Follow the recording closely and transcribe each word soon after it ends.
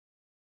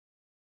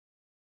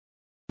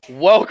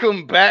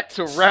Welcome back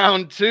to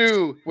round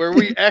 2, where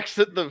we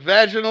exit the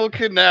vaginal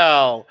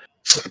canal.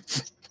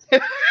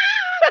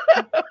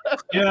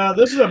 Yeah,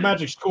 this is a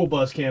Magic School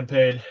Bus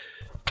campaign.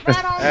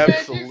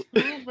 Absolutely.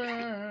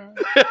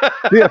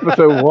 The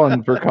episode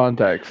 1 for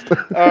context.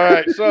 All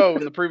right, so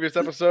in the previous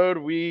episode,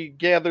 we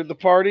gathered the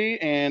party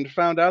and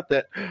found out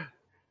that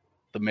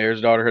the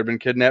mayor's daughter had been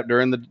kidnapped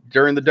during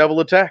the devil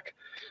attack.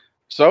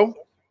 So,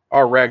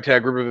 our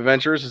ragtag group of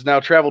adventurers has now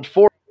traveled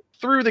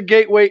through the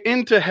gateway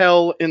into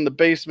hell in the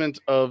basement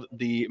of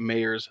the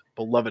mayor's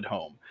beloved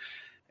home.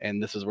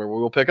 And this is where we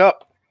will pick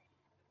up.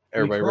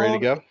 Everybody ready to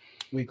go?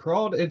 We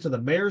crawled into the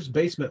mayor's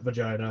basement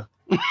vagina.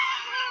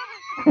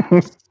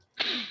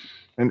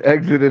 And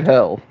exited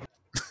hell.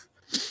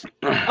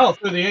 Oh,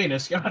 through the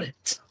anus. Got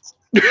it.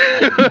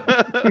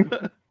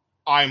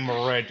 I'm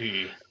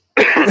ready.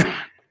 And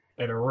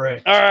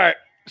erect. All right.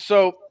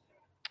 So,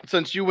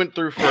 since you went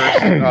through first,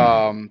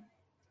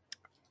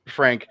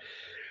 Frank,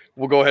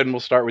 we'll go ahead and we'll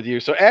start with you.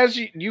 So, as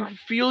you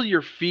feel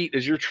your feet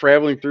as you're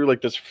traveling through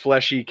like this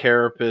fleshy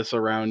carapace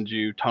around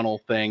you, tunnel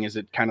thing, is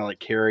it kind of like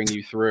carrying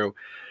you through?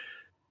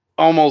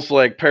 Almost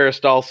like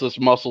peristalsis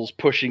muscles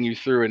pushing you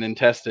through an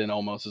intestine,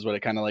 almost is what it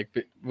kind of like,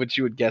 what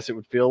you would guess it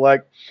would feel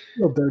like.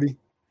 A little dirty.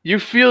 You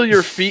feel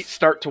your feet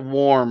start to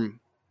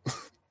warm,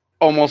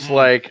 almost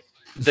like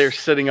they're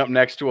sitting up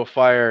next to a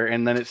fire,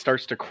 and then it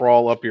starts to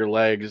crawl up your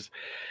legs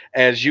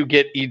as you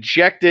get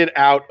ejected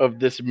out of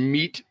this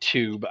meat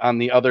tube on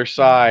the other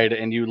side,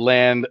 and you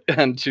land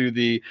onto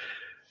the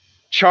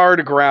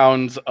charred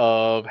grounds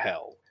of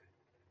hell.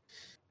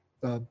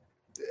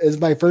 As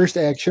my first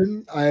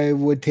action, I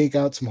would take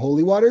out some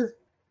holy water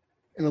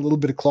and a little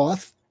bit of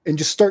cloth and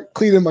just start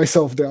cleaning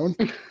myself down.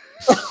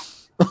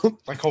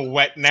 Like a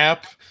wet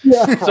nap.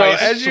 Yeah. So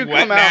as you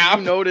come out,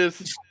 you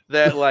notice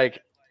that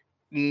like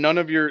none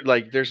of your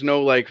there's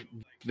no like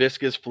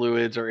viscous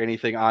fluids or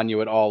anything on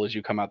you at all as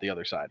you come out the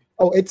other side.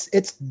 Oh,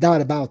 it's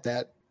not about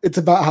that. It's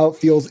about how it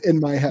feels in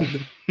my head.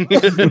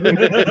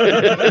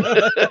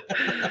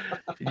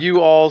 You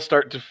all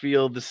start to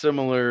feel the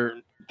similar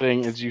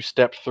thing as you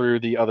step through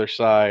the other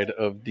side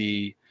of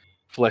the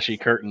fleshy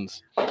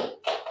curtains. All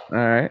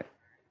right.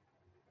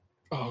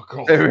 Oh,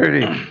 God.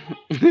 Everybody,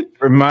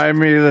 remind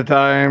me of the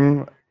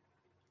time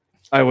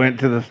I went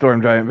to the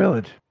Storm Giant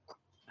Village.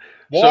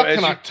 Why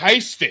can I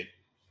taste it?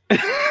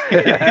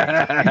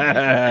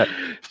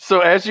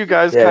 So as you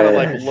guys kind of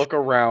like look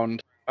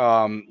around,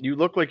 you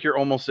look like you're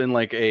almost in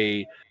like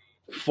a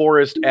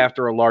forest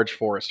after a large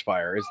forest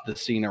fire is the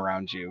scene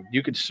around you.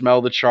 You could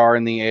smell the char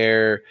in the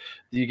air.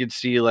 You could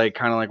see like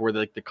kind of like where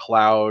like the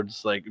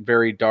clouds, like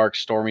very dark,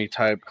 stormy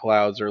type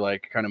clouds are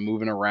like kind of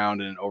moving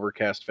around in an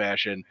overcast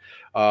fashion,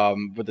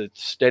 with a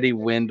steady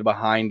wind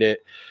behind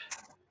it.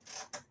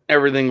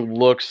 Everything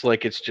looks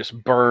like it's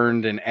just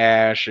burned and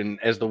ash, and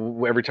as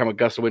every time a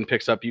gust of wind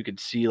picks up, you could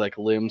see like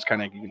limbs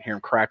kind of, you can hear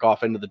them crack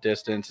off into the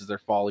distance as they're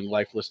falling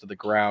lifeless to the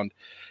ground,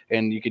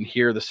 and you can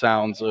hear the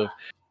sounds of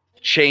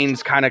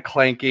chains kind of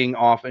clanking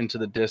off into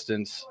the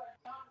distance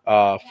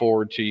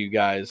forward to you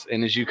guys.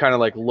 And as you kind of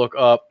like look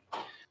up,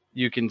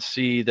 you can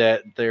see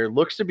that there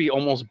looks to be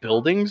almost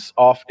buildings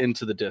off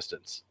into the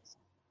distance.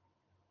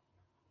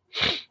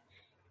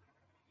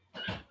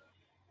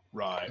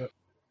 Right.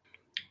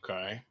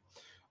 Okay.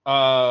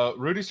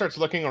 Rudy starts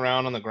looking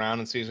around on the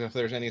ground and sees if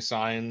there's any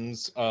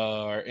signs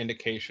or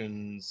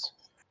indications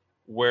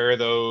where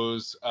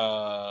those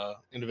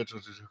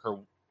individuals who took her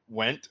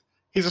went.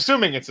 He's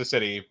assuming it's a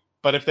city,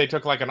 but if they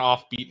took like an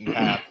off-beaten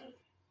path.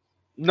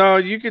 No,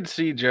 you could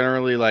see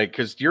generally like,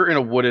 because you're in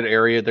a wooded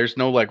area, there's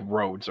no like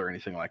roads or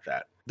anything like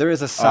that. There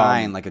is a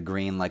sign, like a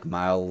green, like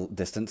mile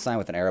distance sign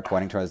with an arrow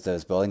pointing towards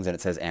those buildings, and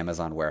it says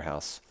Amazon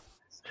warehouse.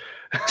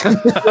 I'm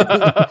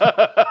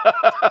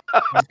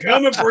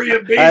coming for you,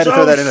 Bezos. I had to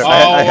throw that in there.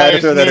 I had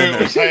to throw that in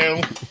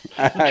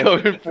there.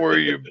 Coming for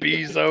you,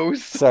 Bezos.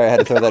 Sorry, I had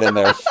to throw that in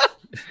there.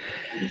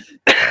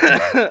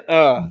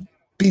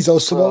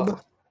 Bezos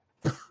Swab.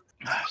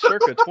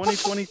 Circa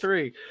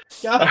 2023.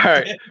 All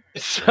right.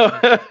 So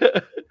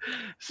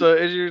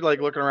as you're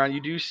like looking around,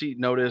 you do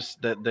notice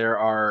that there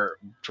are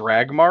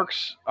drag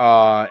marks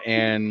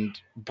and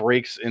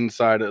breaks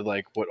inside of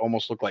like what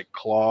almost look like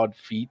clawed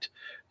feet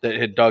that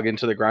had dug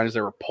into the ground as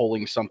they were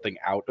pulling something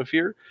out of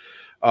here.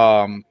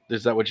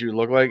 Is that what you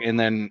look like? And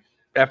then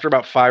after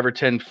about 5 or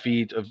 10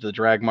 feet of the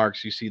drag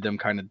marks, you see them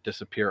kind of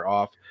disappear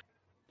off,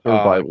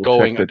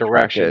 going a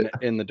direction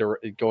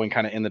going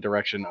kind of in the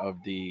direction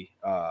of the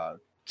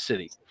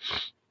city,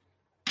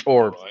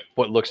 or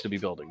what looks to be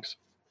buildings.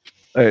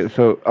 All right,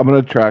 so I'm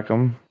gonna track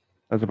them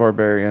as a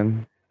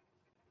barbarian.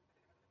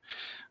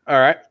 All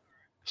right,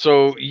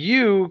 so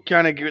you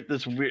kind of get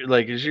this weird,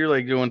 like as you're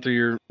like going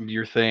through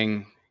your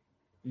thing,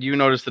 you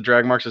notice the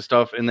drag marks and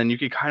stuff, and then you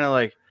could kind of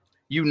like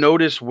you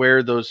notice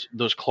where those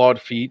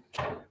clawed feet,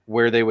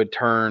 where they would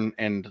turn,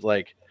 and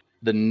like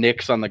the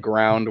nicks on the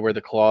ground where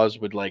the claws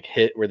would like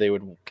hit, where they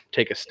would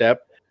take a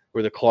step,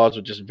 where the claws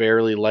would just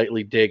very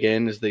lightly dig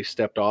in as they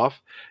stepped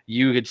off.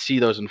 You could see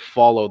those and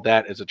follow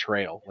that as a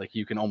trail. Like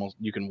you can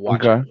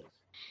watch it.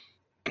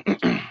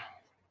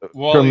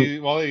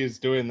 While he's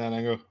doing that,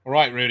 I go, all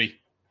right, Rudy.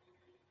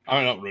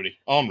 I'm not Rudy.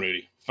 I'm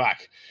Rudy. Fuck.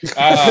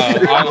 All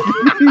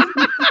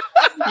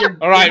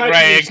right,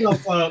 Rag.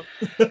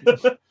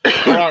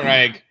 All right,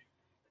 Rag.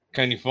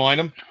 Can you find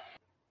him?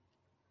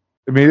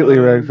 Immediately,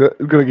 Reg's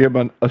going to give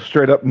him a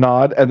straight up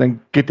nod and then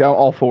get down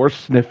all fours,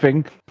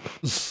 sniffing.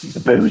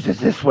 The booze is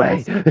this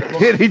way.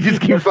 And he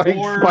just keeps like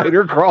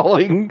spider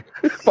crawling,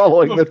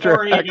 following the track.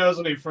 Before he goes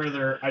any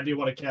further, I do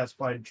want to cast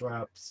Find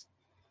Traps.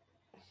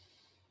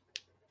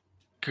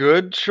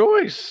 Good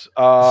choice.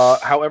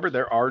 However,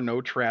 there are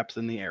no traps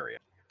in the area.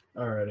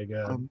 All right,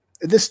 again.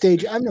 At this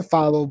stage, I'm going to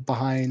follow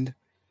behind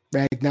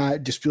Ragnar,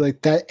 just be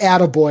like, that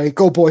attaboy,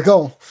 go boy,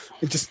 go.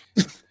 And just...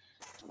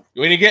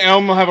 When you get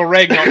home, I'll have a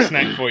Ragnar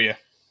snack for you.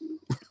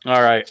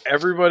 All right,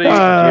 everybody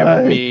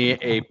give me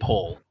a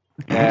pull.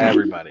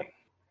 Everybody.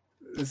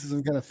 This is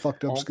some kind of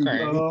fucked up Okay.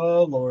 Scooby.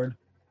 Oh, Lord.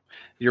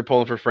 You're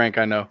pulling for Frank,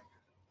 I know.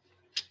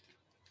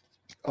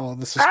 Oh,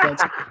 the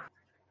suspense.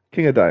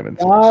 King of Diamonds.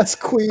 That's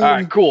queen. All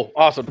right, cool.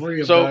 Awesome.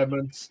 3 of So,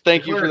 diamonds.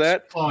 thank you for Where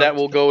that. it's fucked. That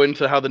will go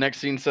into how the next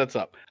scene sets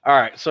up. All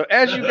right, so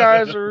as you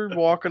guys are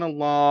walking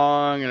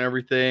along and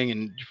everything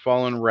and you're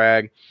following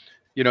Rag,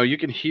 you know, you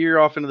can hear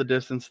off into the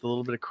distance a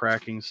little bit of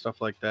cracking, stuff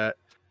like that.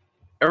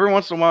 Every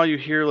once in a while, you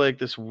hear like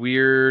this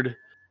weird,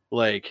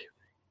 like,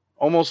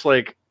 almost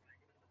like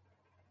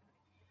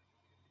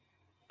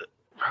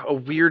a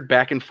weird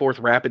back and forth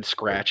rapid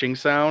scratching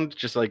sound,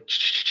 just like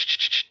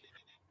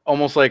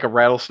almost like a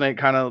rattlesnake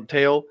kind of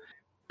tail.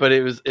 But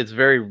it's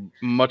very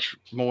much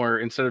more,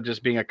 instead of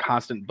just being a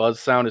constant buzz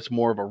sound, it's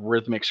more of a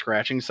rhythmic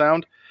scratching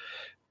sound.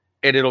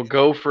 And it'll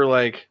go for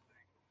like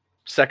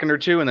second or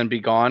two and then be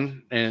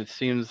gone, and it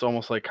seems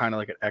almost like kind of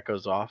like it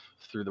echoes off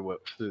through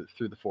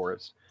the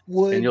forest.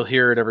 And you'll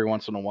hear it every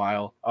once in a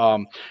while.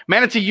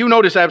 Manatee, you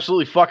notice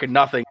absolutely fucking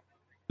nothing.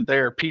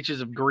 There are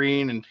peaches of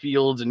green and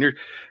fields, and you're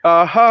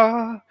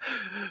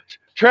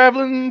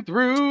traveling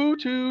through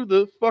to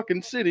the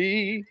fucking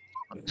city,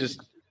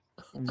 just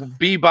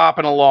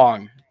bebopping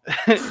along.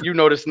 You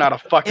notice not a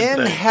fucking In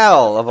thing.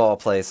 hell of all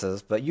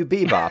places, but you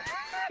bebop.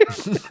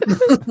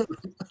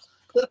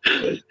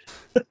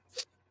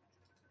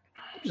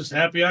 I'm just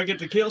happy I get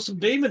to kill some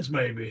demons,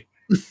 maybe.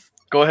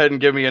 Go ahead and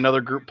give me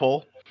another group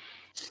poll.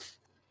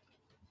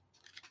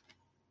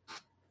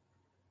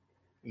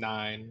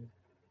 9.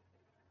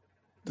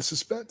 The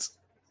suspense.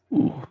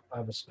 Ooh,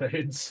 5 of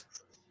spades.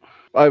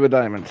 5 of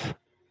diamonds.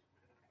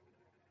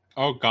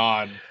 Oh,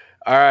 God.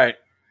 All right,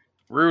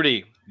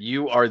 Rudy,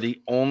 you are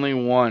the only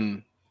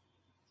one.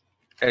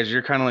 As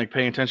you're kind of like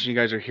paying attention, you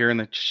guys are hearing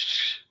the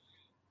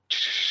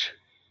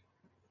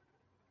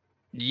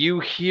you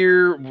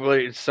hear what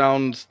it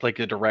sounds like.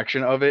 The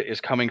direction of it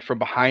is coming from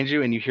behind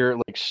you, and you hear it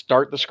like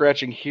start the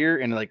scratching here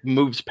and it like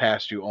moves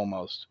past you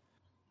almost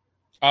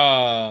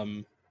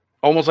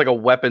like a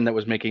weapon that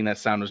was making that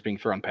sound was being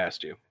thrown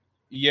past you.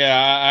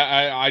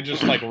 Yeah, I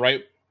just like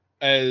right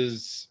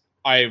as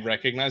I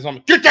recognize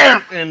him, get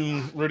down,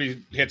 and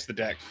Rudy hits the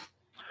deck.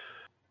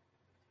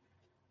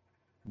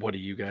 What do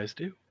you guys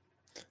do?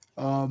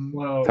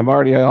 Well, I'm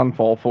already on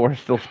fall 4,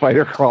 still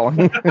spider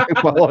crawling,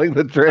 following the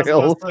I was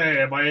trail. gonna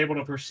say, am I able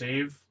to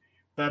perceive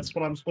that's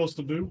what I'm supposed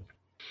to do?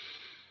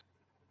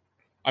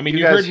 I mean, You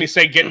you guys- heard me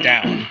say get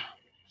down.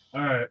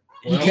 All right.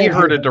 He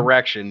heard a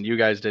direction. You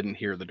guys didn't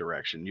hear the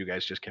direction. You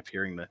guys just kept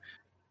hearing the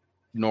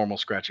normal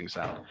scratching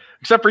sound.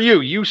 Except for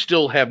you. You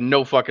still have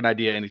no fucking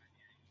idea anything.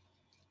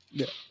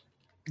 You're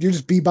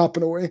just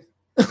bebopping away.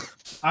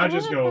 I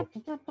just go,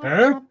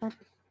 huh?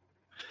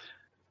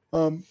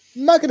 I'm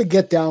not gonna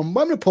get down,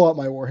 but I'm gonna pull out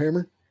my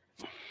warhammer.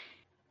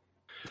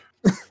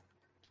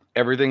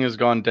 Everything has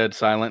gone dead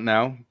silent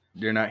now.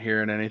 You're not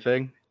hearing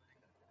anything.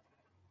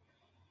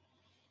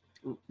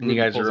 And you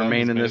guys Pulls out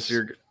remain his in this.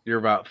 mace. You're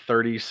about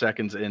 30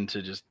 seconds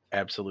into just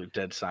absolute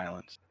dead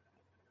silence.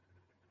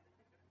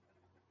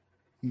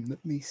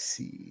 Let me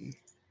see.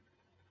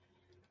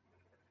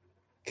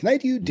 Can I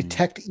do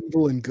detect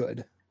evil and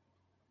good?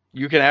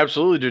 You can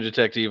absolutely do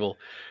detect evil.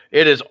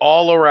 It is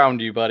all around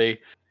you, buddy.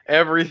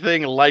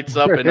 Everything lights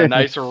up in a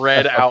nice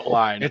red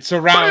outline. It's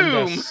around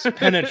Boom! us,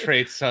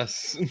 penetrates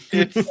us.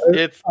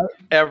 It's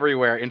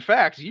everywhere. In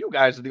fact, you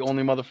guys are the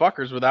only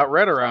motherfuckers without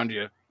red around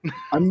you.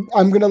 I'm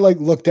gonna like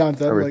look down at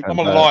them Every like time.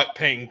 I'm a light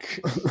pink.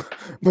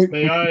 wait,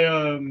 May I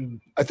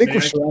I think may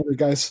we're I- surrounded,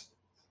 guys.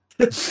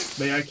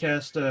 may I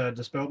cast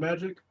dispel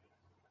magic?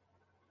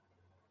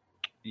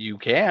 You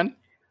can.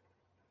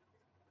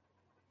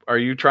 Are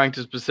you trying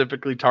to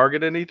specifically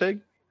target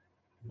anything?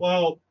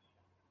 Well,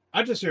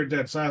 I just hear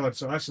dead silence,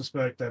 so I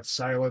suspect that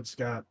silence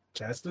got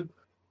tested.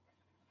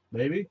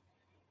 Maybe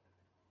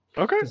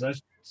Okay.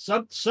 because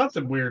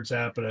something weird's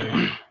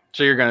happening.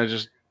 So you're gonna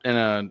just in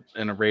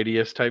a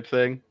radius type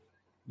thing?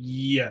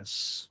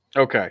 Yes.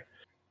 Okay.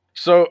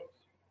 So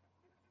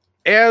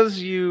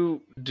as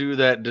you do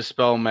that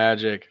dispel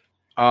magic,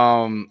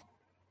 go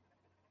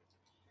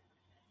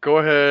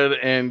ahead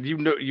and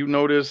you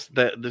notice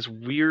that this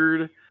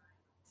weird,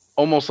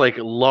 almost like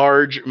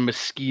large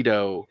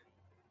mosquito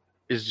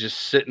is just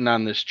sitting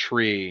on this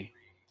tree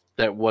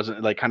that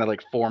wasn't like kind of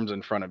like forms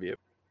in front of you.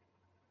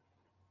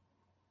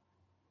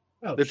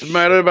 Oh, It's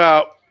mad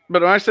about.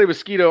 But when I say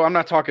mosquito, I'm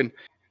not talking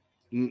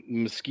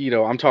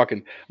mosquito. I'm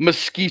talking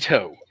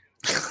mosquito.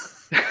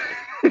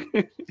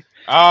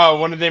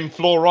 One of them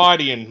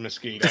Floridian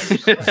mosquitoes.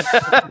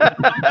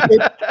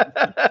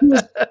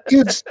 He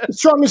was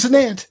strong as an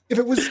ant. If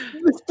it was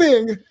this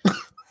thing,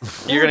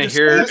 You're gonna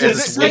hear it as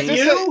its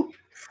wings.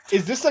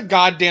 Is this a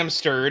goddamn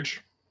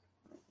sturge?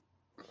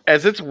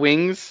 As its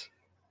wings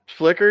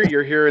flicker,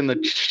 you're hearing the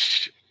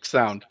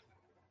sound.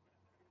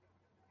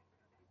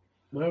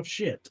 Well,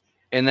 shit.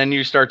 And then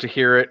you start to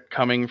hear it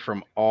coming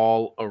from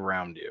all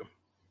around you.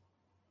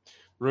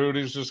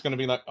 Rudy's just gonna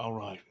be like, all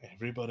right,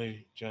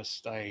 everybody just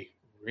stay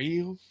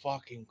real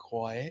fucking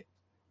quiet.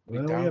 We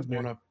Well, don't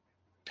want to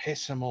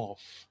piss him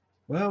off.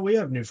 Well, we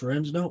have new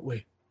friends, don't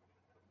we?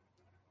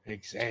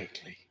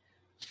 Exactly.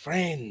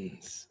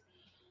 Friends.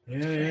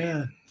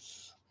 Yeah.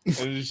 And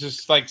it's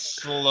just like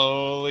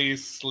slowly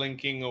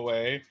slinking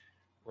away.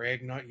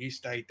 Ragnar, you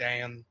stay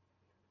down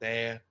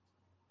there.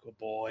 Good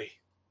boy.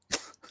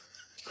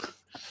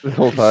 This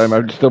whole time,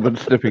 I've still been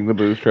sniffing the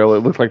booze trail. It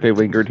looks like they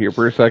lingered here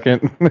for a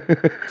second.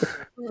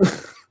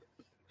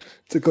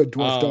 It's a good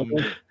dwarf dog.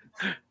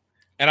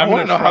 And I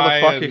want to know how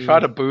the fuck he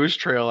found a booze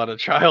trail on a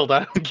child.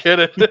 I don't get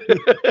it.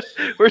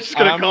 We're just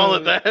gonna call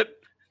it that.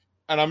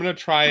 And I'm gonna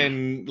try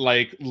and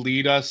like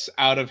lead us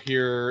out of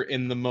here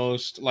in the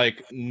most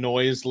like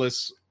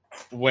noiseless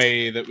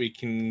way that we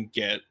can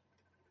get.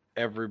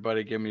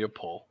 Everybody, give me a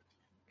pull.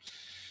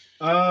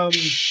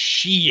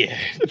 Shit.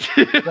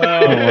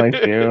 Well,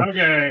 like you.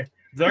 okay.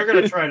 They're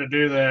gonna try to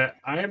do that.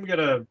 I am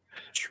gonna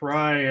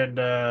try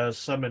and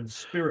summon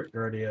spirit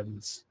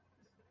guardians.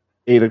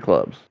 8 of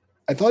clubs.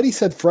 I thought he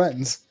said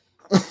friends.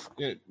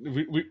 Yeah,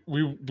 we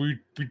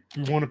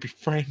want to be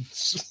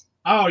friends.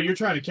 Oh, you're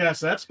trying to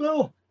cast that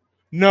spell?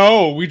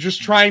 No, we're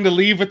just trying to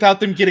leave without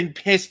them getting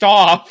pissed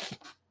off.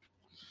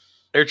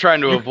 They're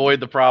trying to avoid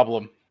the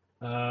problem.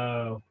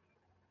 They're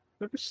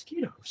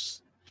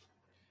mosquitoes.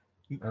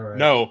 All right.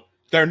 No,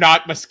 they're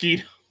not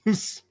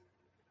mosquitoes.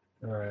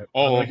 All right.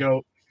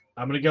 Oh.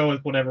 I'm gonna go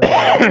with whatever one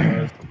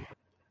it was.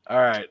 All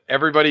right,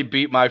 everybody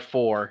beat my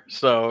 4.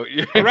 So,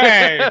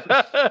 hooray!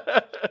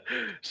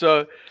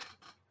 So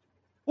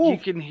you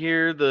can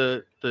hear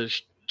the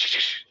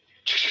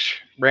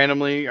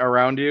randomly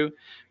around you,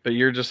 but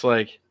you're just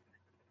like,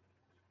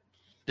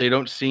 they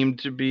don't seem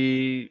to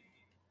be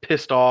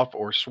pissed off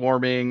or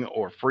swarming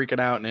or freaking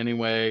out in any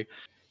way.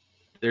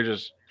 They're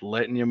just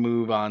letting you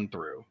move on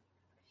through.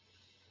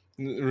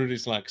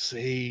 Rudy's like,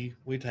 see,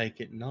 we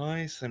take it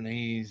nice and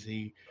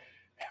easy.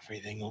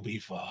 Everything will be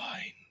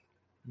fine.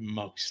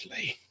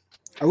 Mostly.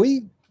 Are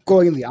we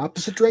going in the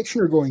opposite direction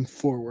or going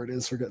forward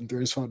as we're getting through?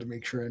 I just wanted to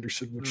make sure I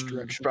understood which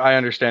direction. My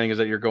understanding is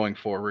that you're going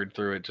forward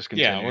through it, just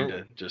continuing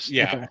to just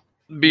Okay.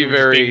 be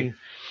very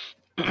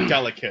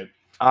delicate.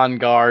 On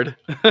guard.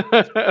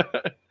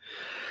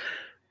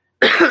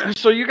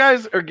 So you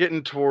guys are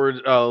getting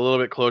toward a little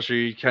bit closer.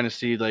 You kind of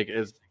see, like,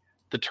 as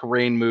the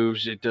terrain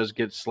moves, it does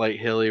get slight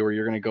hilly where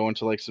you're going to go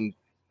into like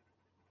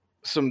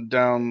some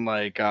down,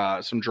 like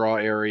some draw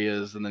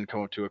areas, and then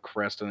come up to a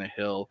crest and a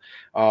hill.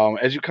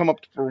 As you come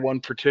up for one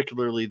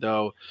particularly,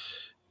 though,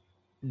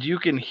 you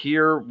can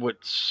hear what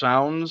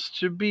sounds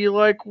to be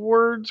like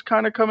words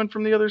kind of coming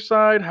from the other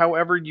side.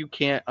 However, you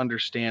can't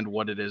understand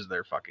what it is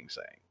they're fucking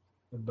saying.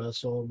 The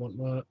vessel and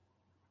whatnot.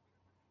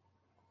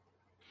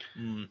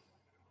 And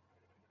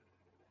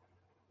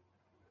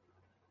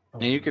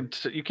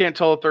you can't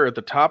tell if they're at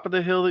the top of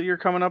the hill that you're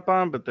coming up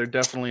on, but they're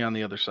definitely on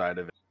the other side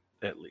of it,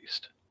 at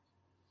least.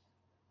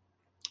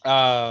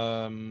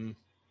 At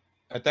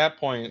that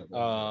point,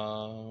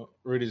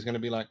 Rudy's gonna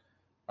be like,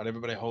 all right,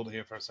 everybody hold it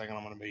here for a second.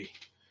 I'm gonna be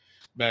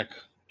back,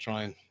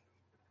 try and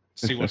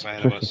see what's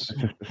ahead of us.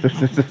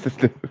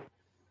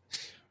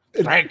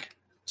 Frank,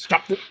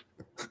 stop.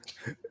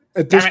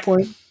 At this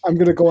point, I'm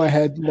gonna go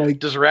ahead and like.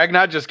 Does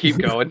Ragnar just keep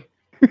going?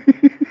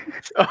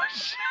 Oh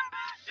shit!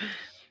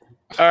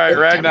 All right,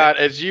 Ragnar,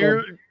 as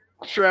you're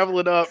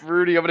traveling up,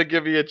 Rudy, I'm gonna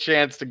give you a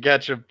chance to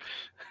catch him.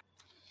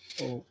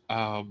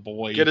 Oh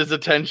boy! Get his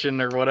attention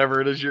or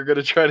whatever it is you're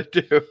gonna try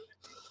to do.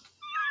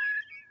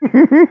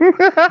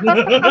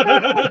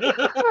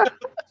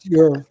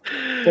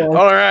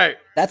 All right.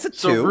 That's a 2.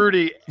 So,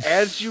 Rudy,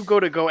 as you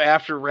go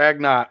after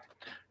Ragnar,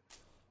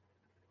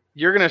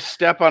 you're gonna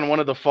step on one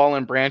of the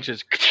fallen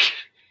branches.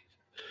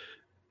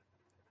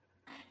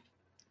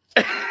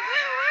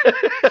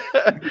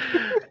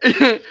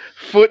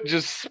 Foot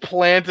just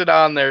planted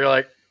on there. You're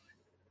like,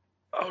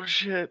 oh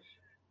shit.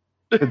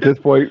 At this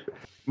point,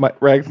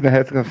 Rags in the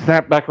head's gonna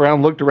snap back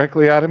around, look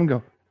directly at him, and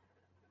go.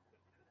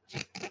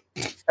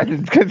 And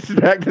just gets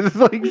back to just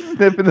like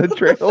sniffing the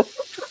trail.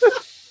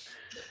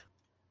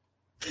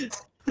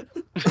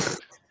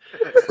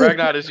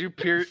 Ragnar, as you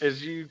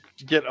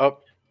get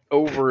up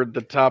over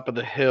the top of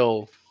the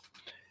hill,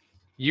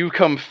 you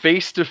come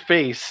face to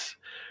face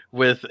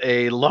with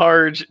a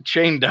large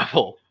chain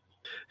devil.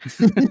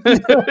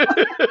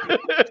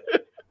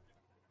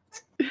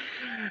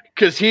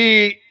 Because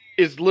he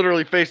is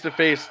literally face to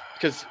face.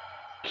 Because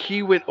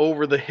he went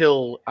over the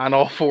hill on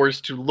all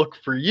fours to look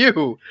for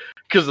you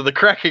because of the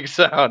cracking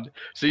sound.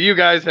 So you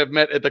guys have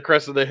met at the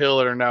crest of the hill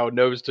and are now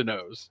nose to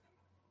nose.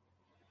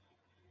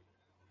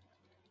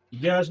 You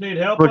guys need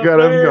help Look up at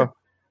him there? go.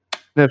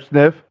 Sniff,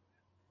 sniff.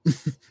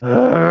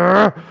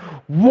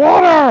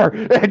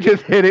 Water! And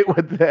just hit it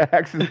with the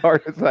axe as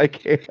hard as I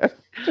can.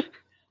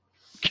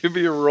 Give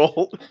me a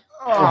roll.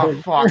 Oh,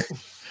 fuck.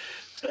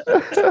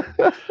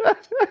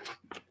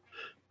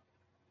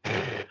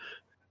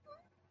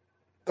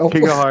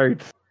 King of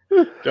Hearts.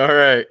 All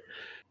right.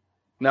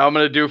 Now I'm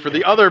going to do for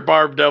the other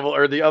barb devil,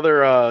 or the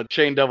other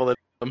chain devil.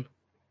 All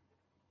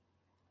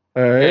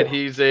right. And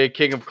he's a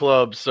king of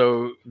clubs.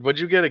 So what'd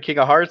you get, a king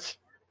of hearts?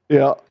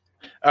 Yeah.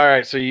 All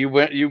right, so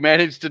you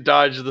managed to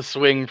dodge the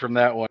swing from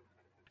that one.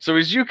 So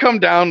as you come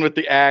down with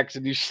the axe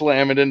and you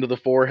slam it into the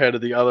forehead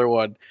of the other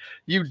one,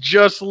 you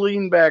just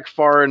lean back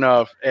far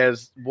enough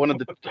as one of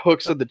the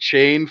hooks of the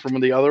chain from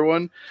the other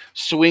one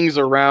swings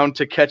around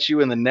to catch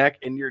you in the neck,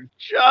 and you're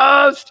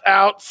just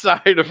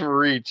outside of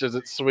reach as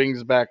it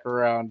swings back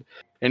around,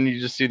 and you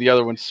just see the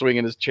other one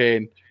swinging his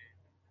chain.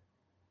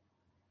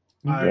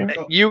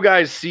 You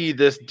guys see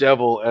this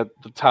devil at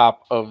the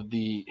top of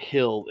the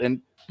hill, and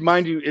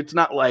mind you, it's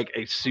not like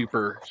a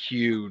super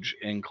huge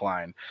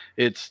incline.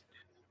 It's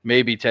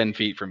maybe 10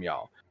 feet from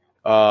y'all.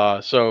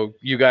 So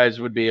you guys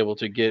would be able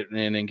to get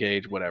in,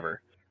 engage, whatever.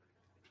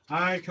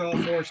 I call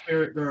for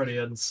spirit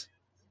guardians.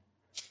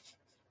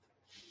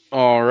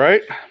 All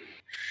right.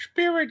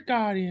 Spirit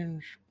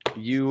guardians.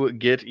 You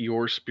get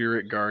your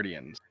spirit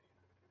guardians.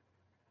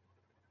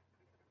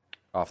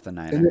 Off the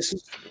 9. And this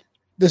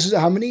is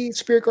how many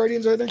spirit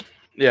guardians are there?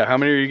 Yeah, how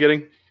many are you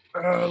getting?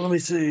 Let me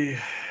see.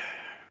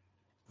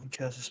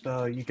 Cast a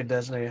spell. You can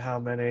designate how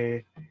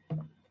many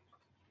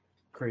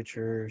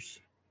creatures.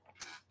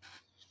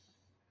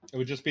 It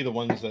would just be the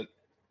ones that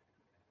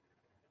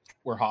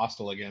we're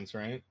hostile against,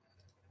 right?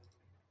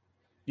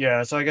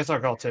 Yeah, so I guess I'll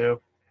call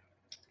 2.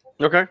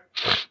 Okay.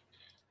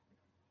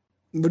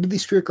 What do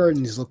these spirit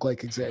guardians look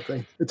like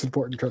exactly? It's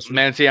important, trust me.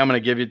 Nancy, I'm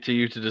going to give it to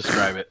you to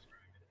describe it.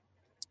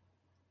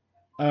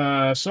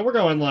 So we're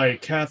going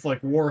like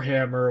Catholic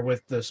Warhammer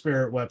with the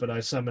spirit weapon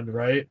I summoned,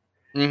 right?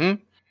 Mm-hmm.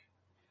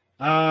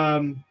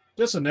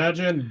 Just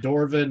imagine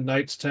Dwarven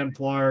Knights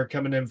Templar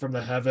coming in from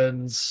the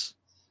heavens,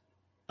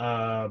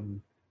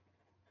 armed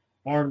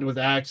with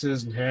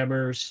axes and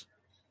hammers.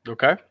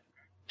 Okay.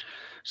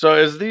 So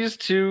as these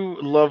two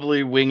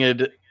lovely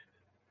winged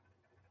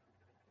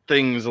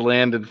things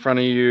land in front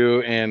of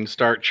you and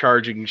start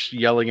charging,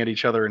 yelling at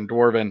each other in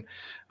Dwarven,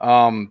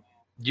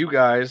 you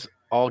guys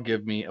all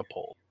give me a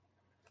poll.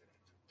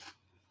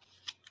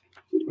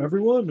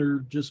 Everyone, or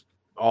just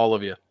all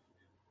of you?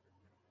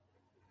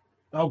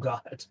 Oh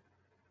God.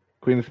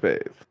 Queen of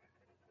Spades.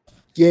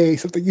 Yay,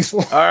 something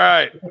useful. All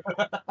right.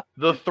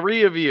 The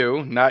 3 of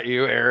you, not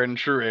you, Aaron,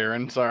 true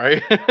Aaron,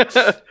 sorry.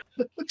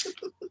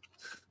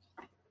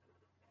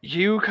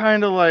 You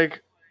kind of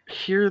like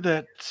hear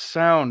that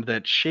sound,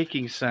 that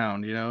shaking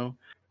sound, you know?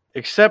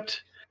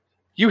 Except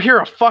you hear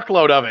a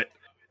fuckload of it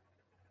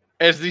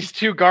as these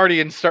 2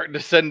 guardians start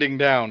descending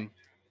down.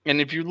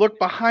 And if you look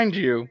behind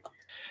you,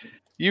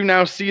 you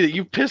now see that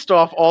you pissed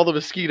off all the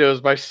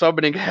mosquitoes by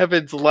summoning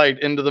Heaven's Light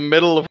into the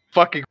middle of a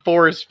fucking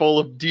forest full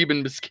of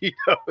demon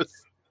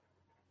mosquitoes.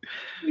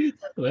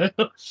 Oh,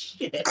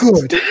 shit.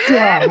 Good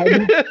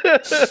God.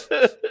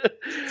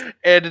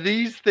 And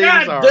these things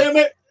God damn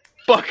it.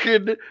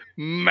 fucking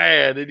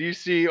mad. And you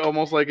see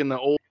almost like in the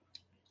old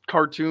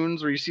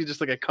cartoons where you see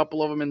just like a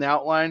couple of them in the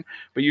outline,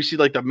 but you see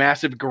like the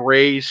massive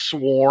gray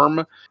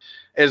swarm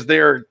as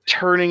they're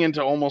turning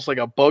into almost like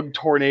a bug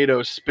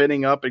tornado,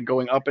 spinning up and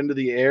going up into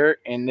the air,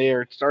 and they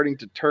are starting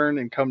to turn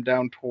and come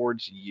down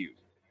towards you.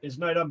 Is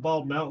Night on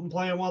Bald Mountain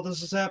playing while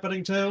this is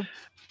happening too?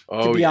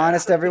 To be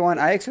honest, everyone,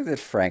 I expected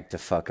Frank to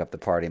fuck up the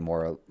party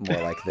more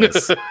like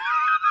this.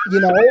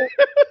 You know,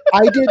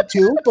 I did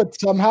too, but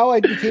somehow I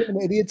became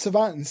an idiot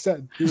savant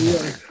instead.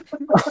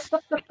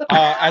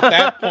 At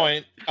that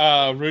point,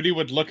 Rudy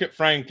would look at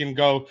Frank and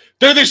go,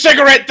 "Do the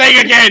cigarette thing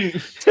again!"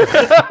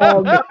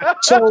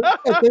 So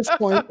at this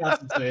point,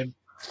 That's insane.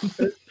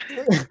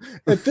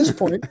 at this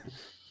point,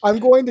 I'm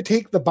going to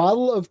take the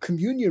bottle of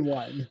communion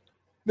wine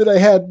that I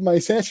had in my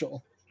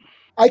satchel.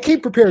 I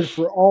came prepared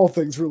for all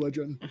things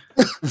religion.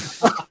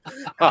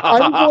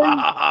 I'm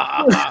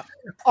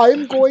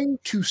going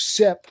to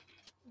sip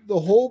the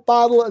whole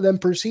bottle and then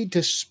proceed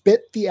to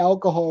spit the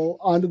alcohol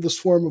onto the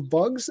swarm of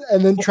bugs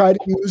and then try to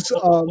use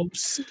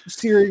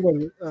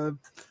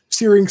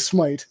searing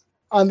smite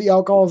on the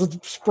alcohol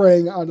that's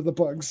spraying onto the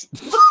bugs.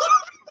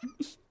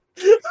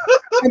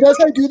 And as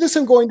I do this,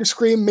 I'm going to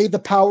scream, "May the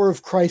power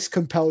of Christ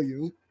compel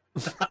you."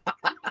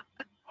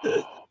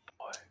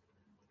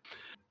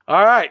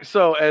 All right,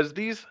 so as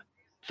these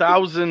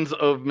thousands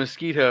of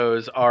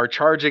mosquitoes are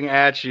charging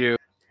at you,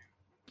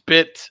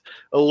 spit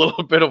a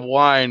little bit of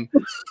wine.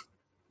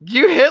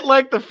 You hit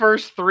like the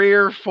first 3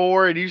 or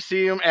 4 and you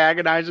see them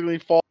agonizingly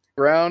fall to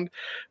the ground,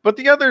 but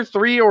the other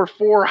 300 or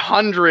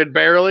 400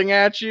 barreling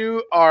at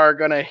you are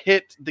going to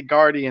hit the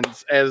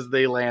guardians as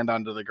they land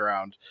onto the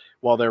ground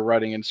while they're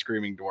running and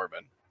screaming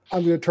Dwarven.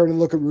 I'm going to turn and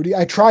look at Rudy.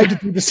 I tried to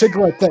do the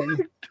cigarette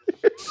thing.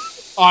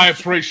 I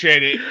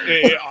appreciate it.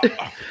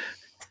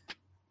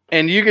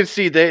 And you can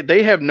see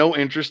they have no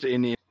interest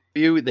in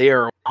you. They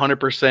are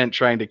 100%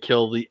 trying to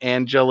kill the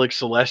angelic,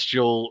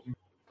 celestial,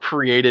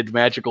 created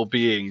magical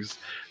beings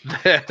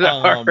that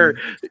are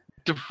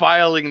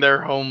defiling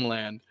their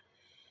homeland.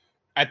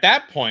 At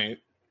that point,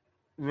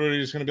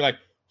 Rudy's going to be like,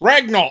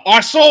 Ragnar,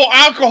 I saw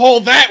alcohol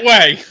that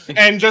way,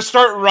 and just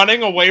start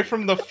running away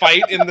from the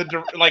fight in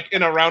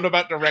in a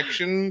roundabout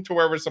direction to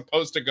where we're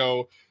supposed to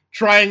go,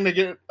 trying to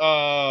get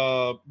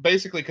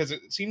basically because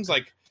it seems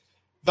like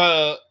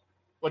the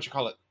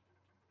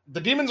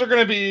demons are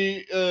going to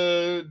be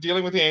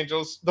dealing with the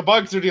angels, the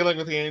bugs are dealing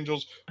with the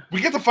angels.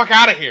 We get the fuck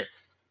out of here.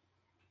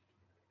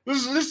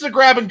 This is a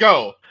grab and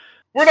go.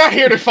 We're not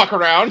here to fuck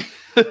around.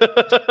 I'm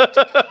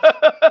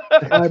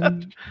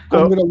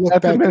going to look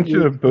at back the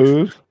mention of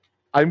booze.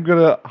 I'm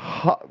gonna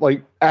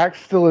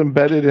axe still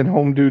embedded in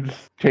home dude's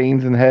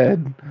chains and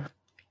head.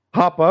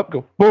 Hop up,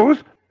 go booze,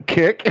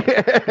 kick,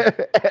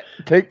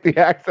 take the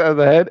axe out of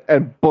the head,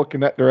 and book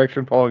in that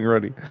direction, following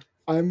Rudy.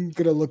 I'm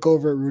gonna look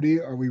over at Rudy.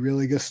 Are we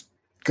really just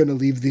gonna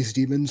leave these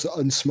demons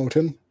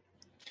unsmoten?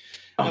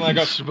 And I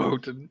go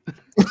smoten.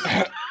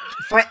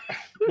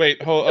 Wait,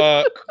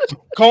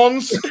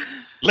 Cons,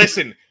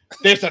 listen.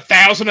 There's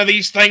 1,000 of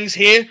these things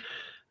here.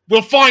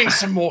 We'll find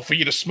some more for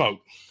you to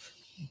smoke.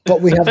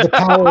 But we have the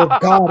power of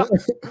God.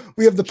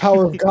 We have the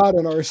power of God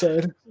on our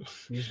side.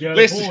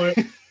 Listen,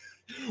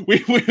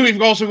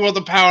 we've also got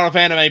the power of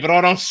anime, but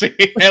I don't see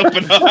it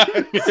helping us.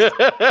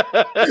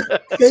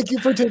 Thank you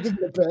for taking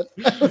the bet.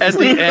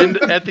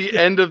 At the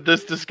end of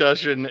this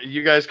discussion,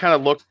 you guys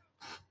kind of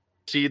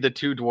see the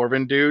two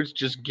dwarven dudes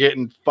just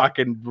getting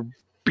fucking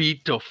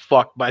beat to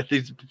fuck by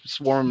these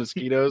swarm of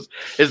mosquitoes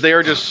as they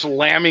are just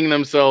slamming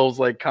themselves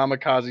like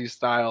kamikaze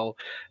style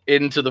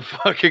into the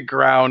fucking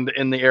ground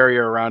in the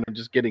area around them,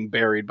 just getting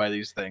buried by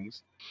these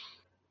things.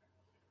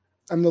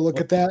 I'm gonna look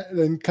at that and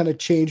then kind of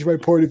change my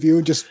point of view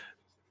and just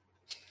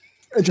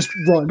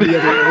run the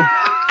other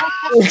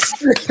way.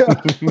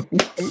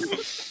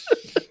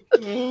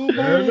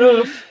 Fair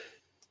enough.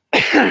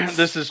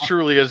 This is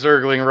truly a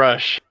Zergling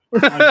rush.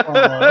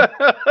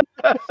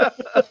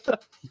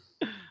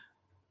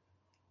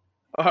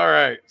 All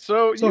right,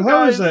 so you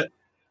guys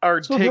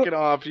are taking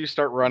off. You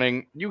start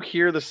running. You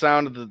hear the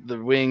sound of the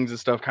wings and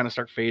stuff kind of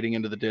start fading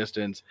into the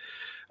distance.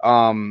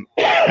 And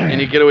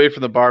you get away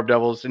from the barb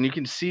devils, and you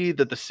can see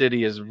that the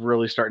city is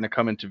really starting to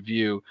come into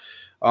view.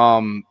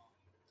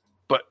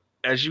 But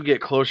as you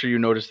get closer, you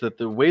notice that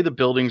the way the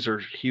buildings are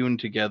hewn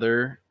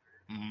together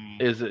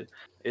is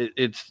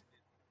it's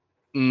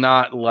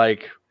not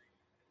like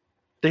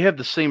they have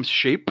the same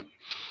shape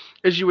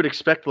as you would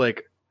expect,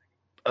 like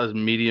a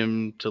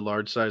medium to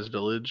large size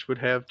village would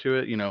have to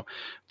it. You know,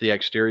 the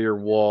exterior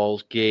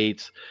walls,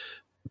 gates,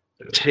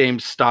 same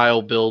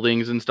style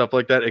buildings and stuff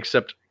like that,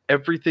 except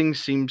everything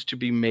seems to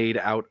be made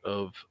out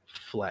of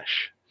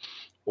flesh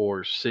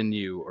or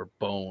sinew or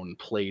bone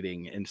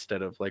plating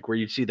instead of like where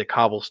you see the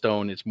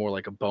cobblestone. It's more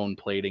like a bone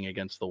plating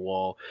against the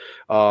wall.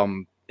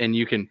 And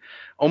you can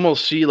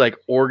almost see like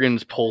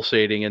organs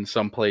pulsating in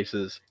some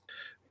places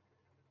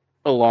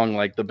along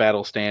like the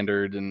battle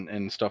standard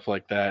and stuff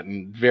like that,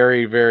 and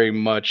very, very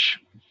much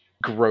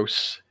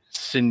gross,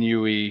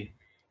 sinewy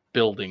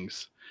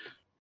buildings.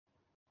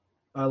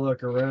 I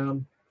look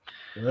around.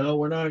 Well,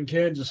 we're not in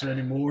Kansas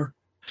anymore.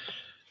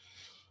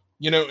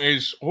 You know,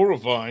 as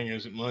horrifying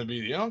as it might be,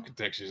 the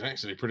architecture is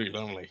actually pretty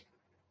lonely.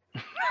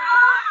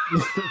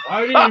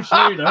 Why do you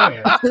say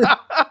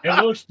that?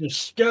 It looks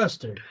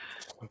disgusting.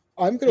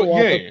 I'm going to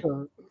walk up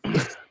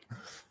to...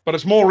 But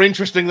it's more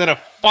interesting than a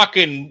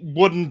fucking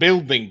wooden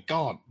building.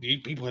 God,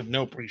 people have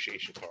no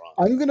appreciation for art.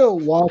 I'm going to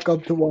walk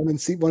up to one and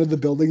see one of the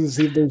buildings and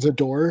see if there's a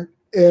door.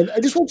 And I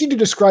just want you to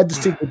describe the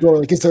state of the door.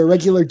 Like, is there a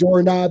regular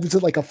doorknob? Is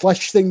it like a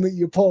flesh thing that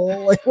you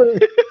pull? Like,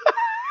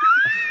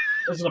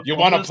 you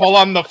want to pull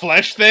on the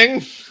flesh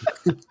thing?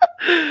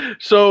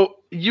 So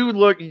you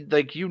look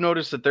like you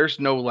notice that there's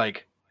no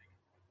like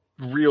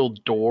real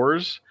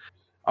doors.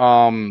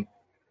 Crank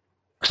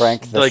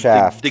the like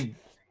shaft.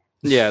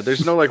 Yeah,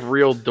 there's no like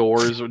real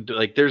doors.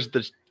 Like there's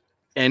the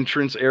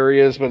entrance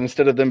areas, but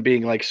instead of them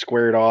being like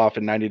squared off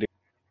and 90 degrees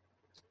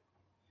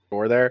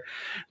door there,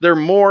 they're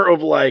more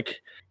of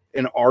like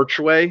an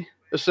archway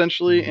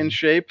essentially in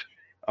shape.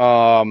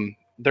 They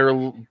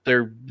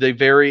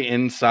vary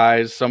in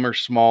size. Some are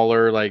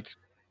smaller, like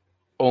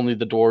only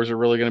the doors are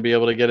really going to be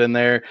able to get in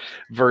there,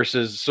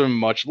 versus some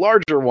much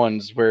larger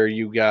ones where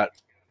you got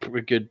a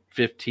good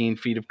 15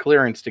 feet of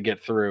clearance to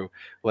get through,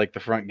 like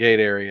the front gate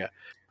area.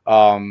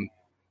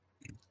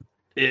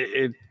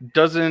 It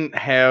doesn't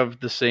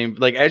have the same,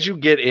 like as you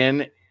get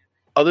in,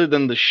 other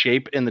than the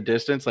shape in the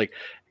distance, like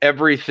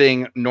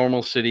everything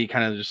normal city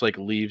kind of just like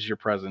leaves your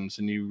presence,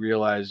 and you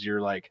realize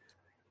you're like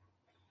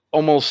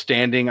almost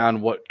standing on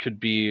what could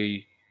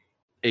be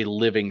a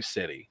living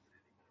city.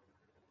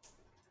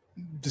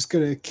 Just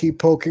gonna keep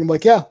poking. I'm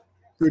like, yeah,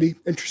 Rudy,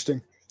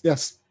 interesting.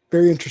 Yes,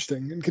 very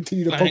interesting, and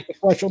continue to poke the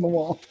flesh on the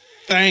wall.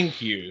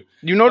 Thank you.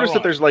 You notice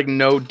that there's like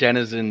no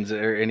denizens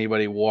or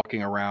anybody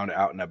walking around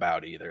out and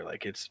about either.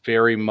 Like it's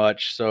very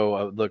much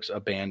so looks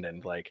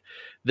abandoned. Like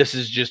this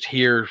is just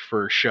here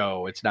for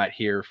show. It's not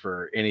here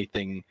for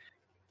anything.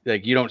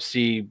 Like you don't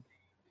see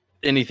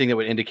anything that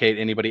would indicate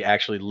anybody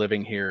actually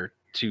living here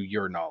to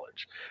your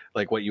knowledge.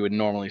 Like what you would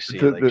normally see,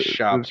 like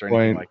shops or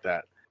anything like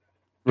that.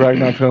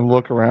 Ragnar's gonna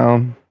look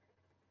around,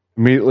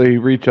 immediately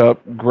reach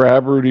up,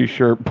 grab Rudy's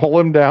shirt, pull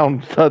him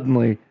down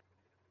suddenly.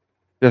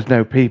 There's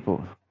no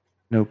people.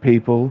 No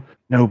people,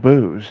 no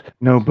booze.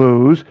 No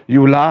booze,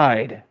 you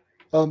lied.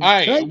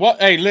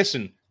 Hey,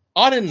 listen.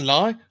 I didn't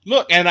lie.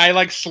 Look, and I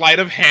like sleight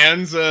of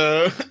hands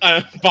a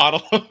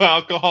bottle of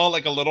alcohol,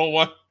 like a little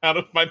one, out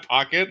of my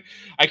pocket.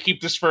 I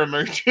keep this for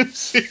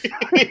emergencies.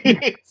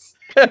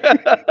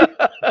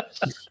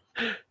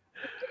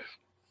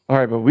 All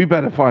right, but we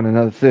better find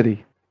another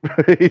city.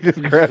 He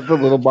just grabs the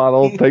little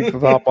bottle, takes the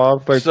top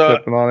off, starts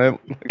sipping on it.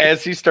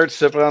 As he starts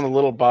sipping on the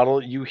little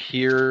bottle, you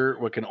hear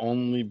what can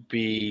only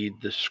be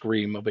the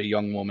scream of a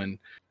young woman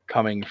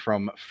coming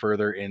from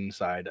further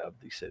inside of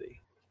the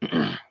city.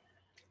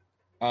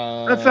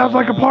 That sounds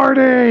like a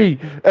party!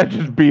 And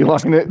just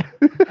beeline it.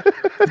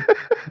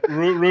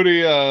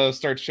 Rudy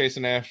starts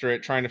chasing after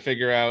it, trying to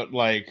figure out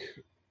like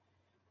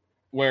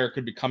where it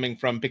could be coming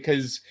from.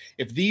 Because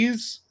if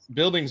these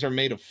buildings are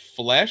made of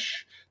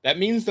flesh, that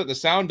means that the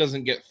sound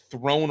doesn't get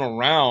thrown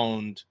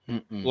around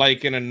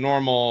like in a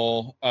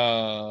normal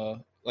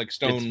like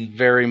stone. It's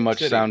very much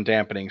city. sound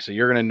dampening, so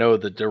you're gonna know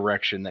the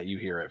direction that you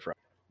hear it from.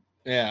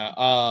 Yeah.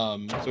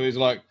 So he's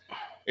like,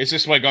 "It's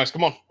this way, guys.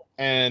 Come on."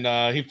 And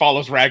he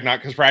follows Ragnar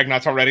because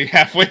Ragnar's already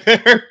halfway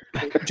there.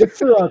 Just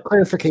for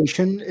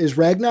clarification, is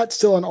Ragnar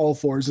still on all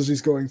fours as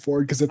he's going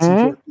forward? Because it's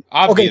important.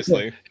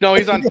 Obviously. Okay, no,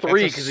 he's on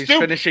 3 because he's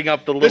finishing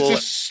up the little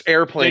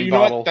airplane you know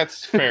bottle. What?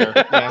 That's fair.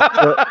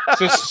 Yeah.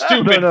 It's a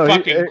stupid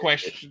fucking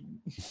question.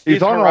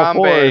 He's on all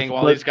fours,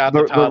 while he's got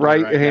the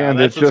right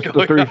hand is just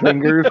the 3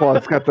 fingers while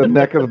it's got the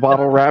neck of the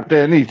bottle wrapped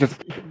in. He's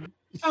just...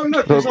 Oh,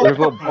 look, there's a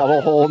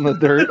bottle hole in the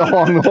dirt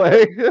along the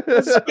way.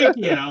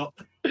 Speaking out.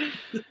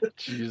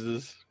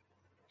 Jesus.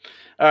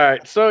 All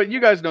right, so you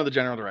guys know the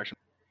general direction.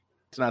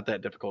 It's not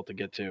that difficult to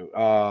get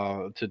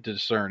to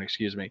discern,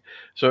 excuse me.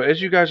 So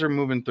as you guys are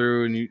moving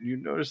through and you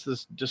notice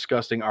this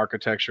disgusting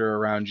architecture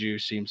around you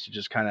seems to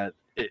just kind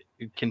of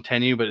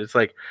continue, but it's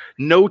like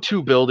no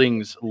two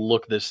buildings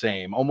look the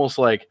same. Almost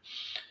like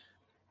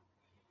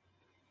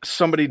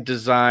somebody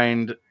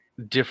designed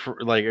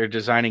different, like, or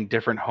designing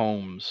different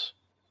homes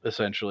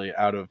essentially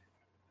out of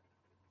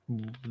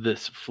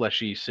this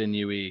fleshy,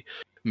 sinewy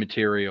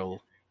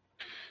material.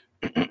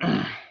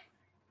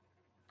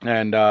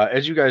 And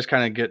as you guys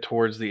kind of get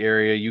towards the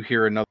area, you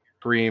hear another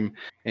scream,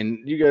 and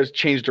you guys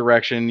change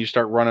direction. You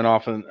start running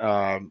off in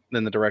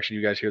the direction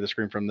you guys hear the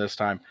scream from this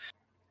time.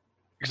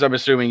 Because I'm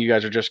assuming you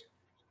guys are just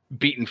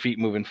beating feet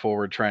moving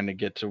forward, trying to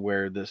get to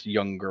where this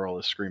young girl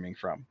is screaming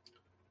from.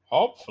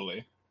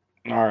 Hopefully.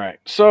 All right.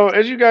 So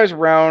as you guys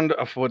round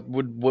what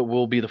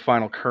will be the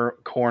final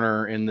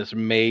corner in this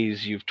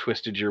maze you've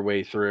twisted your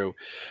way through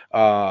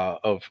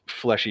of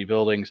fleshy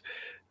buildings,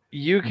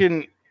 you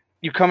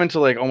come into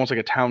like almost like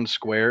a town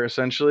square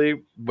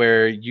essentially,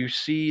 where you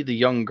see the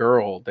young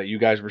girl that you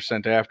guys were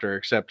sent after,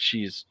 except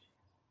she's,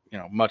 you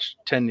know, much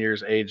 10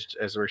 years aged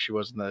as where she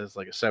was as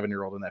like a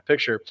 7-year-old in that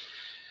picture.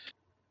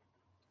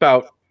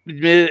 About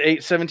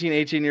 17,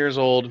 18 years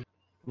old,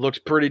 looks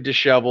pretty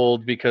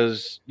disheveled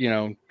because, you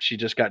know, she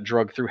just got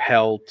drugged through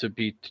hell to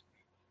be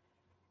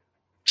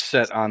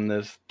set on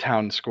this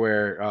town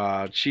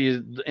square. She's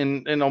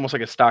in almost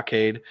like a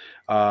stockade.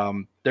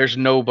 There's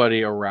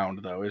nobody around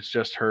though. It's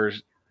just her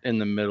in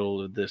the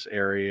middle of this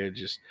area,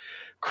 just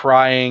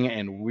crying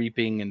and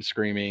weeping and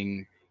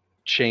screaming,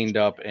 chained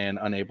up and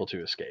unable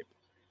to escape.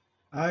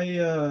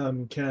 I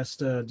cast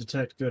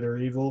detect good or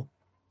evil.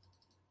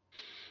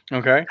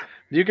 Okay,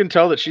 you can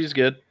tell that she's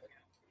good.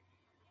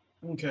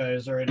 Okay,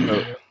 is there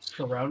anything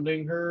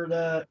surrounding her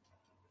that...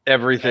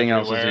 Everything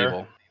else is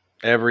evil.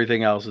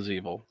 Everything else is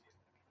evil.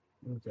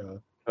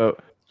 Okay.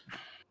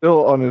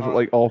 Still on his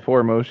like all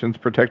 4 motions,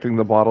 protecting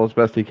the bottle as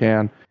best he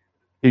can.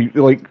 He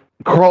like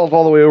crawls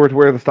all the way over to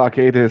where the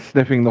stockade is,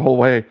 sniffing the whole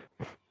way.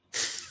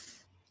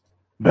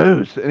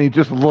 Booze, and he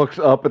just looks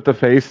up at the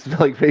face,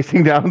 like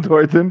facing down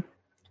towards him.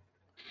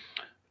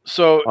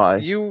 So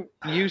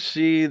you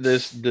see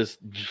this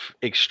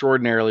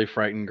extraordinarily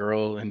frightened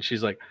girl, and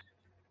she's like,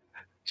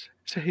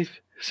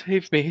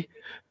 "Save me!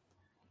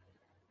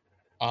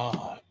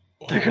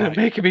 They're gonna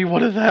make me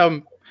one of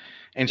them."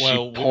 And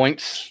she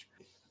points.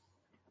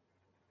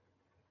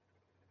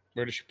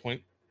 Where does she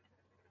point?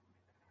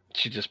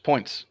 She just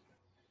points.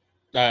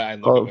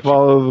 Follow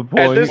the point.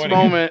 At this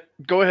moment,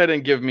 go ahead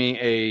and give me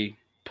a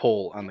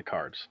pull on the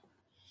cards.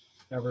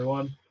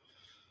 Everyone?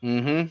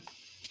 Mm-hmm.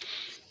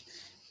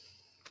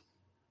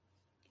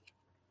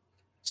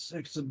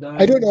 6 of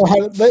diamonds. I don't know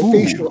how that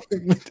facial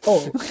thing.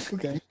 Oh,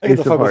 okay. I get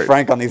to fuck with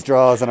Frank on these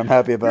draws, and I'm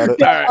happy about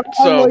it. All right,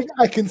 so like,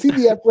 I can see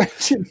the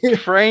apprehension here.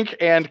 Frank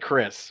and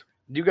Chris,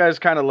 you guys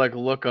kind of like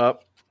look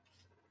up,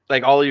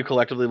 like all of you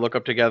collectively look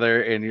up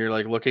together, and you're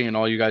like looking, and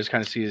all you guys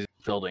kind of see is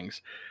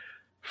buildings.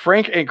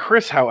 Frank and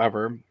Chris,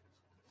 however,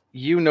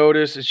 you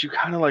notice as you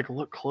kind of like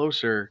look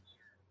closer,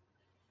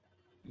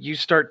 you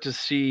start to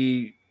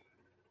see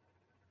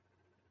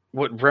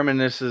what's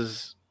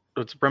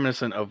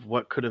reminiscent of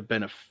what could have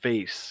been a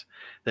face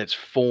that's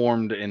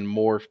formed and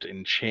morphed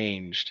and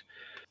changed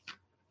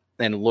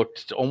and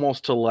looked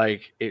almost to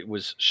like it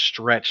was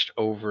stretched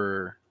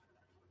over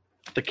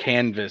the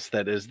canvas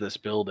that is this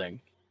building.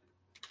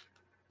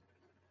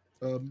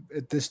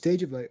 At this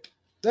stage of like,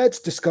 that's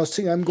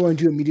disgusting. I'm going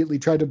to immediately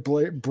try to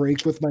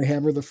break with my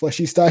hammer the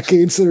fleshy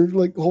stockades that are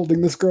like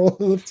holding this girl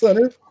in the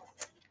center.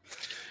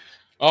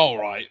 All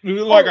right.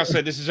 Like I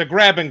said, this is a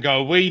grab and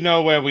go. We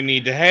know where we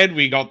need to head.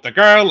 We got the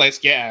girl. Let's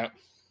get out.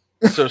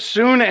 So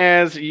soon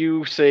as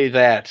you say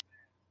that,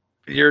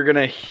 you're going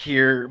to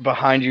hear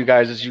behind you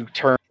guys as you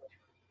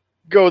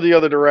go the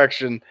other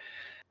direction.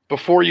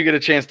 Before you get a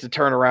chance to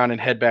turn around and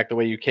head back the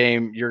way you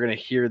came, you're going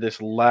to hear this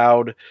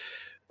loud,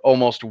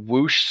 almost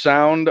whoosh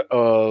sound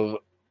of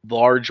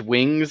large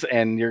wings,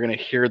 and you're going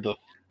to hear the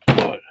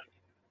thud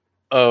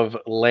of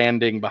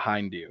landing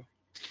behind you.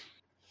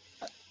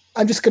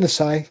 I'm just going to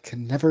sigh.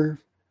 Can never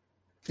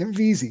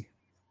be easy.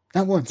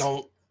 Not once.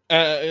 No,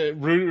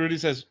 Rudy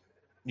says,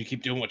 you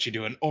keep doing what you're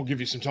doing. I'll give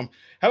you some time.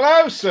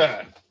 Hello,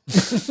 sir.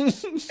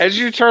 As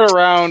you turn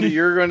around,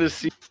 you're going to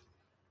see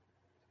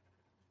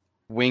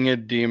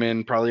winged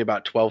demon, probably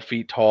about 12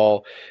 feet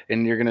tall,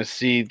 and you're going to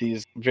see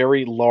these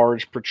very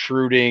large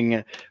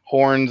protruding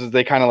horns as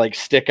they kind of like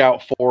stick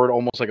out forward,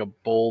 almost like a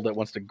bull that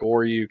wants to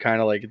gore you,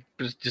 kind of like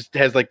just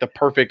has like the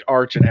perfect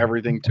arch and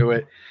everything to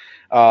it.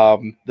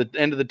 The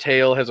end of the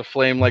tail has a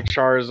flame like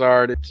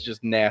Charizard. It's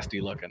just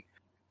nasty looking.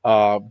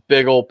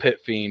 Big old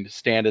pit fiend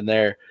standing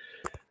there.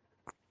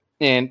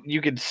 And you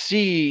can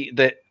see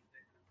that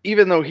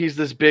even though he's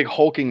this big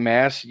hulking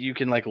mass, you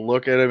can like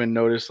look at him and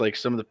notice like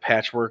some of the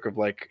patchwork of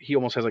like, he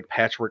almost has like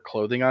patchwork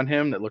clothing on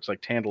him that looks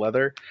like tanned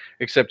leather,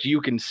 except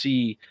you can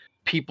see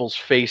people's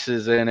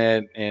faces in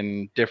it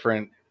and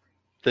different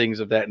things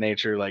of that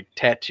nature, like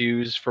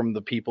tattoos from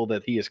the people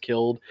that he has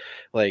killed,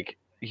 like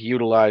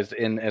utilized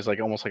in as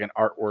like almost like an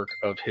artwork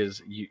of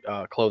his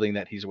clothing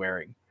that he's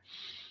wearing.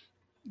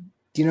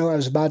 You know, I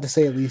was about to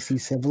say at least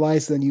he's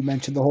civilized. Then you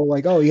mentioned the whole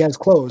like, oh, he has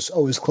clothes.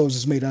 Oh, his clothes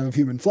is made out of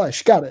human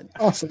flesh. Got it.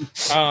 Awesome.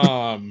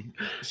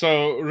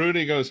 So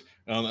Rudy goes,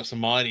 oh, that's a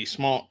mighty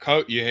smart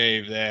coat you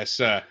have there,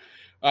 sir.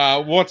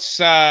 What's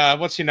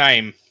your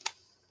name?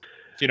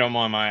 If you don't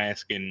mind my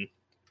asking.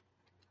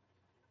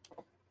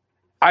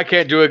 I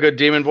can't do a good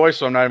demon voice,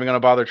 so I'm not even going to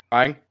bother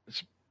trying.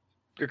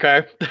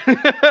 Okay.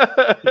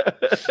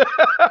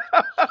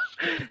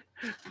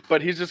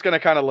 But he's just going to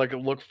kind of like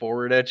look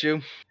forward at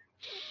you.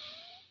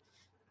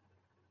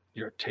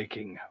 You're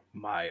taking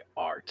my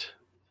art.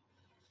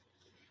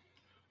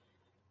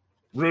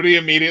 Rudy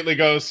immediately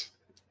goes,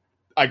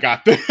 I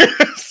got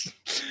this.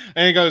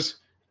 And he goes,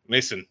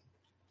 listen,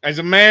 as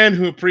a man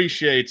who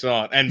appreciates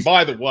art, and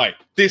by the way,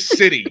 this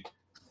city,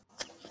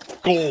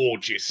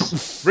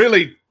 gorgeous,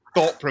 really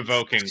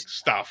thought-provoking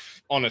stuff,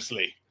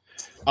 honestly.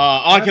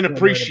 I can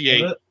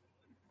appreciate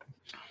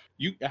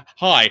you.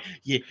 Hi.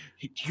 Yeah,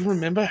 do you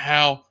remember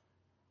how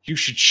you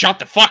should shut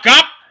the fuck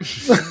up?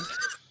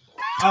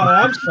 Oh,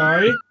 I'm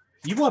sorry.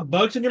 You want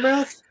bugs in your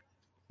mouth?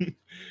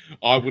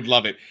 I would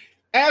love it.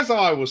 As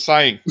I was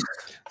saying,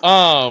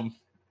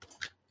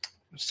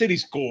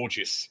 city's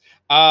gorgeous.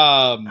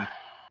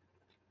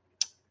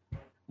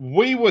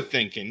 We were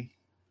thinking,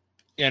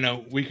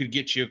 we could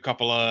get you a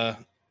couple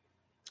of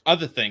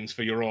other things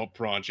for your old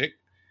project,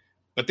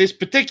 but this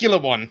particular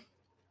one,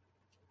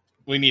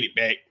 we need it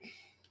back.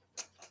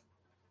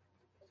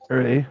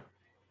 Really?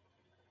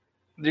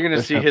 You're going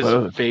to see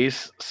his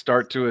face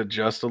start to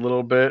adjust a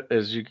little bit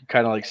as you can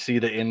kind of like see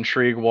the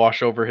intrigue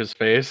wash over his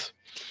face.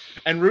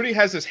 And Rudy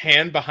has his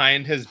hand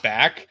behind his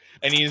back,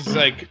 and he's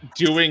like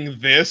doing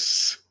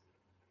this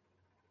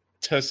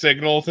to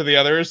signal to the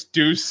others,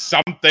 do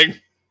something.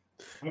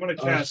 I'm going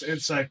to cast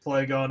Insect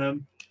Plague on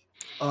him.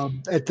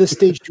 At this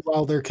stage,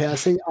 while they're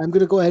casting, I'm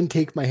going to go ahead and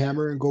take my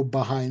hammer and go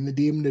behind the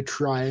demon to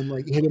try and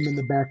like hit him in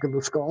the back of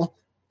the skull.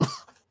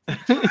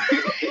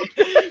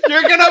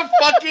 You're gonna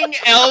fucking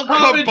El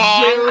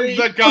Kabong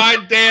the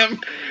goddamn.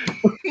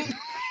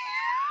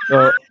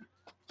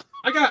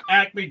 I got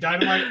Acme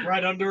Dynamite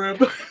right under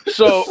him.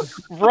 So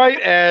right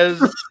as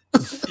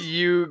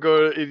you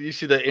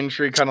see the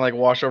intrigue kind of like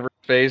wash over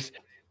his face,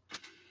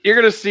 you're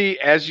gonna see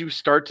as you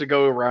start to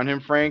go around him,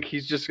 Frank,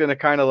 he's just gonna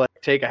kind of like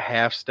take a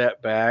half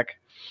step back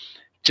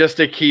just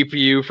to keep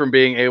you from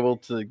being able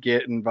to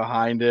get in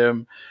behind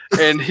him.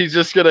 And he's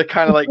just gonna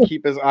kind of like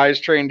keep his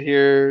eyes trained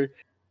here.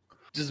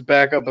 Just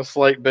back up a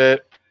slight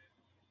bit.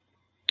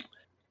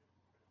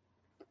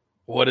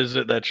 What is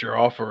it that you're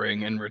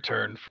offering in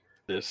return for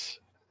this?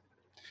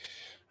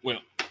 Well,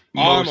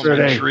 most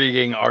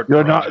intriguing art.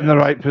 You're not in the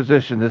right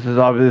position. This is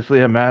obviously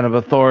a man of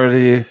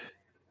authority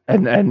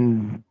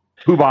and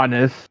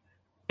pooboness.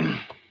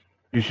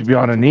 You should be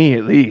on a knee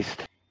at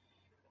least.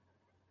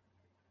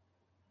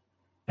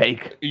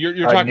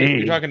 You're talking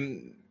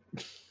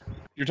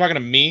to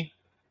me?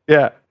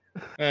 Yeah.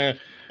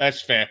 That's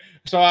fair.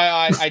 So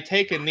I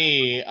take a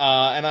knee,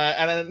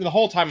 and the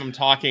whole time I'm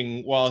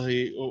talking while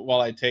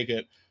I take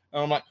it,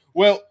 and I'm like,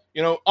 well,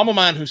 I'm a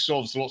man who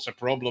solves lots of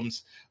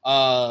problems.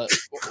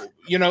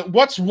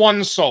 What's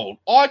one soul?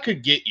 I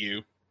could get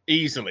you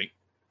easily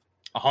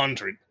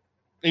 100,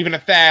 even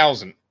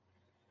 1,000.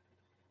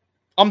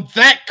 I'm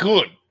that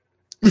good.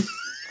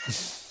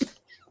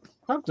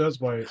 How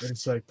does my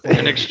insight play?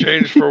 In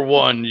exchange for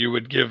one, you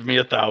would give me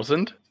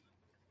 1,000?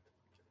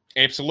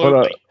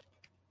 Absolutely.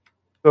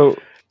 So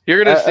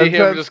you're gonna see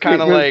him just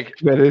kind of like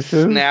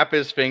medicine. snap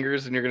his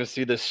fingers, and you're gonna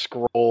see this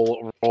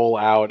scroll roll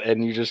out,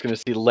 and you're just gonna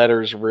see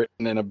letters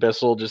written in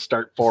abyssal just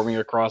start forming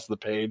across the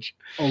page.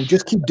 Oh,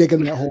 just keep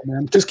digging that hole,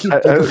 man. Just keep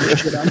digging that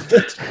shit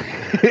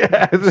out.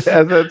 Yeah, as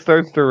that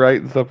starts to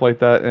write and stuff like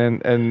that,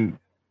 and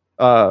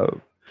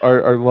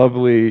our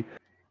lovely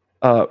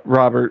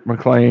Robert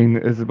McLean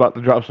is about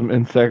to drop some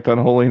insect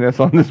unholiness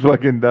on this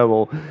fucking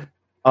devil.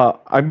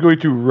 I'm going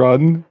to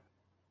run,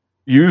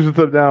 use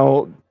the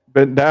now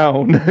bent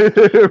down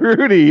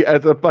Rudy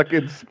as a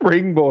fucking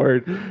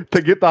springboard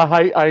to get the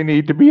height I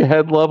need to be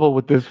head level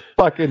with this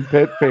fucking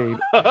pit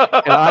fiend.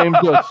 And I am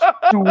just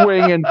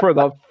swinging for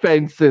the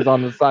fences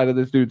on the side of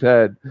this dude's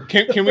head.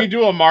 Can we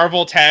do a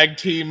Marvel tag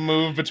team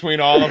move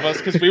between all of us?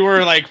 Because we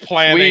were like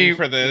planning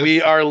for this.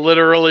 We are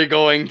literally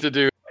going to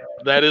do.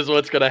 That is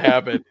what's going to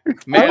happen.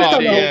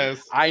 Manatee,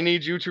 yes. I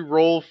need you to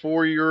roll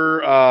for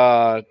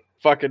your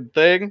fucking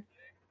thing.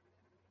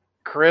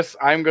 Chris,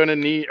 I'm gonna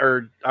need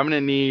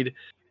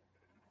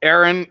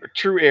Aaron,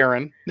 true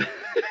Aaron,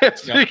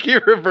 that's what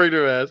you refer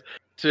to as,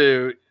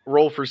 to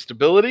roll for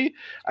stability,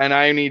 and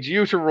I need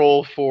you to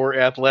roll for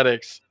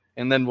athletics,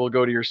 and then we'll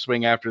go to your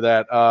swing after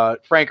that.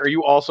 Frank, are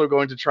you also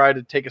going to try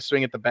to take a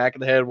swing at the back of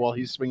the head while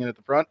he's swinging at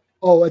the front?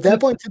 Oh, at that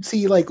point, since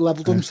he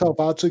leveled himself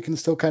out so he can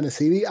still kind of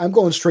see me, I'm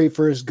going straight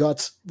for his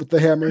guts with the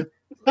hammer.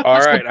 All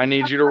right, I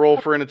need you to roll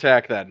for an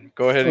attack then.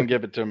 Go ahead and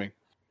give it to me.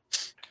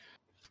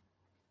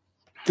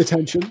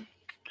 Detention.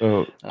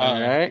 Oh, all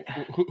right.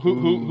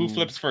 Who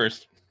flips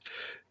first?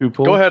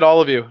 Go ahead, all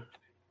of you.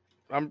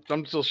 I'm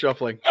still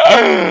shuffling.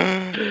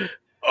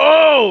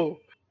 Oh!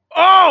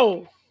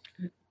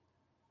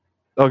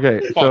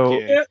 Okay, so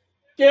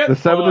the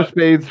seven of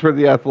spades for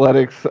the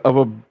athletics of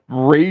a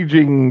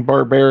raging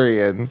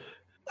barbarian.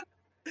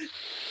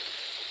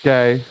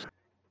 Okay.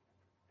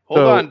 Hold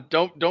on.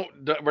 Don't.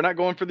 We're not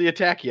going for the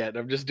attack yet.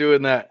 I'm just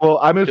doing that. Well,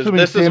 I'm assuming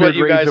this is what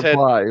you guys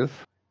applies.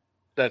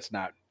 That's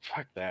not.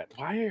 Fuck that.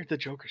 Why are the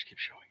jokers keep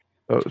showing?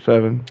 Oh,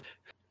 7.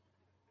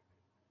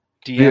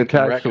 DM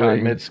can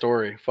retcon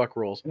mid-story. Fuck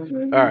rules. All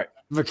right.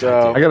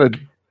 So I got a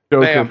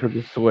joker for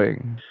the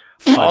swing.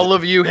 All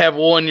of you have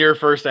won your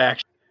first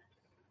action.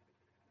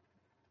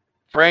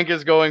 Frank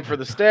is going for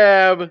the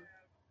stab.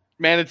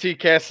 Manatee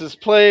casts his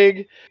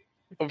plague,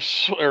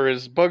 or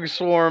his bug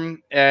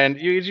swarm, and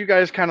you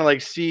guys kind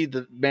of see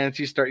the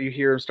Manatee you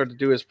hear him start to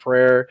do his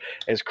prayer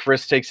as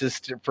Chris takes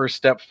his first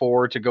step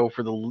forward to go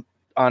for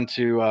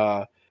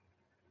onto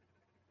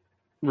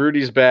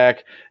Rudy's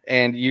back,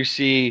 and you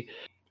see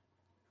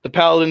the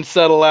paladins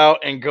settle out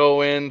and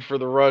go in for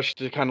the rush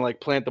to kind of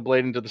plant the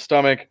blade into the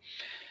stomach,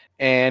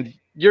 and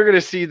you're going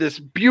to see this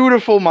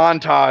beautiful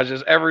montage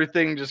as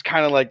everything just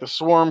kind of the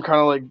swarm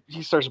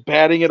he starts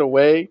batting it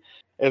away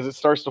as it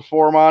starts to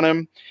form on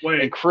him.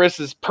 And Chris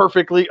is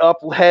perfectly up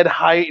head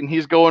height, and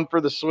he's going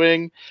for the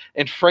swing,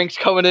 and Frank's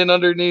coming in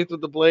underneath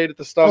with the blade at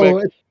the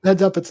stomach. Oh,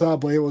 heads up, it's not a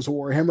blade, it was a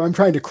warhammer. I'm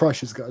trying to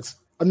crush his guts.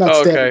 I'm not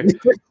stabbing.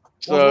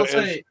 So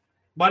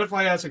mind if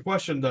I ask a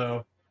question,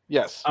 though?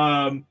 Yes.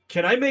 Can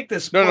I make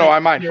this? No, I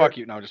mind. Fuck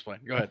you. No, just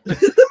playing. Go ahead.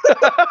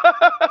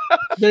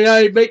 May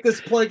I make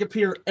this plague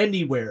appear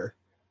anywhere?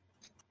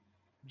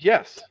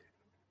 Yes.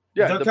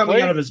 Yeah. They're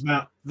coming out of his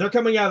mouth. They're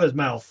coming out of his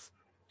mouth.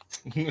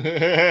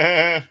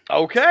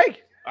 Okay.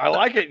 I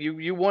like it.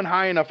 You won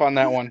high enough on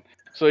that one.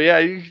 So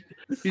yeah,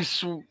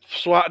 he's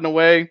swatting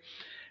away.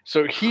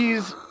 So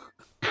he's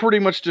pretty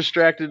much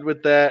distracted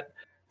with that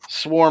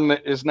swarm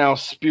that is now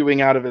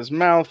spewing out of his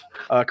mouth.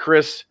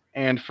 Chris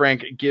and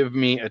Frank, give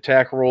me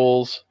attack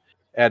rolls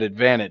at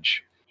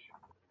advantage.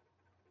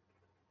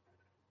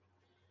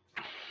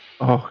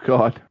 Oh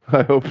God,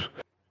 I hope.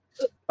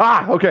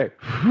 Okay.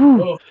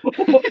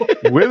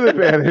 With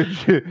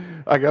advantage,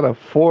 I got a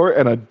 4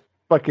 and a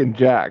fucking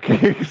jack.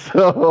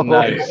 So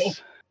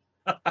nice.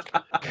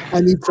 I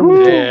need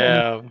to.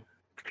 Damn.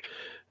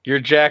 Your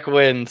jack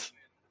wins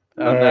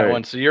on that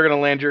one. So you're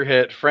gonna land your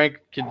hit.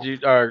 Frank, could you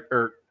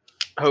or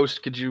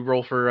host? Could you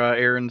roll for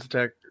Aaron's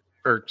attack?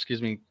 Or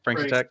excuse me,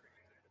 Frank's attack.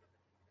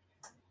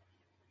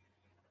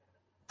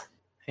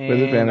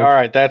 And, all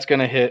right, that's going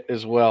to hit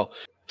as well.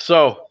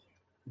 So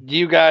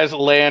you guys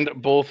land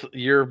both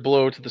your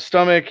blow to the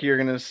stomach. You're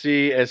going to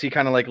see as he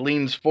kind of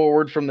leans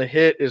forward from the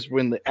hit is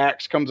when the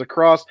axe comes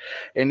across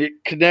and it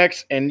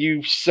connects and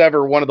you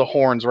sever one of the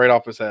horns right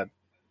off his head.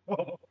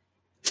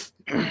 What's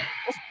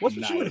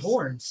with you with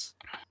horns?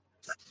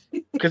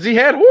 Because he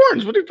had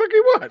horns. What the fuck he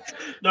want?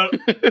 No,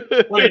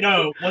 wait,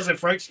 no. Was it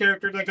Frank's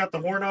character that got the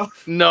horn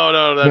off?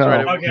 No, that's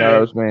right. Okay. No,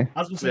 that was me. I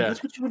was going to say,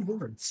 what's with you with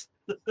horns?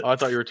 Oh, I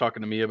thought you were talking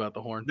to me about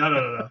the horn.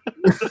 No.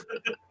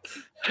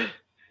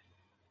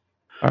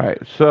 All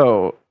right,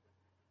 so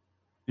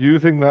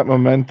using that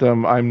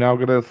momentum, I'm now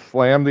gonna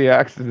slam the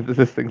axe into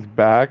this thing's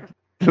back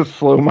to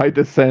slow my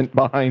descent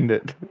behind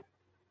it.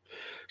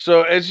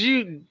 So as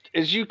you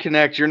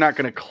connect, you're not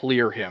going to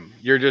clear him.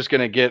 You're just going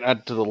to get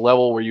up to the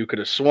level where you could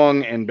have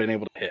swung and been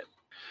able to hit.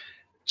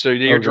 So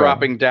you're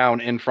dropping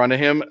down in front of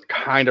him,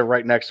 kind of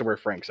right next to where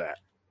Frank's at.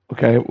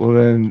 Okay, well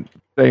then,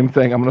 same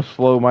thing. I'm gonna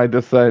slow my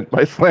descent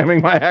by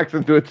slamming my axe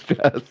into its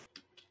chest.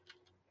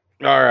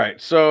 All right,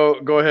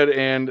 so go ahead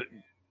and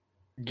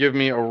give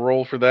me a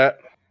roll for that.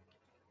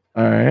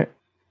 All right.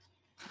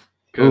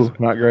 Ooh,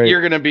 not great.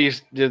 You're gonna be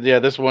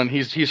this one.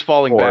 He's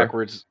falling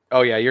backwards.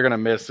 Oh yeah, you're gonna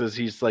miss as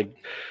he's like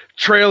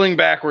trailing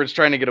backwards,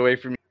 trying to get away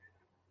from you.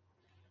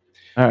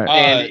 All right.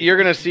 And you're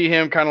gonna see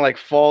him kind of like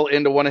fall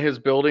into one of his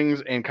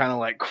buildings and kind of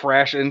like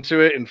crash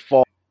into it and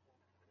fall.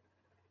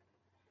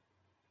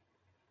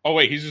 Oh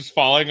wait, he's just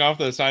falling off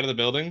the side of the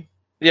building?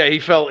 Yeah, he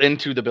fell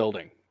into the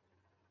building.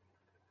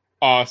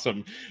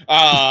 Awesome.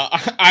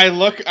 I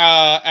look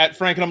at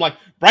Frank and I'm like,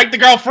 break the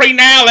girl free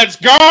now. Let's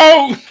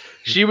go.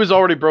 She was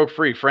already broke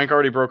free. Frank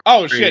already broke free.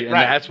 Oh, shit, and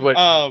right. That's what,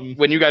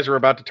 when you guys were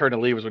about to turn to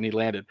leave was when he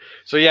landed.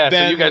 So, yeah,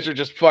 so you guys are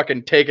just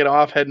fucking taking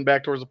off, heading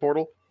back towards the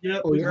portal? Yeah.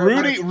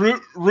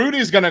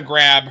 Rudy's going to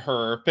grab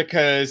her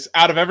because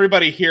out of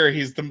everybody here,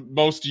 he's the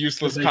most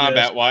useless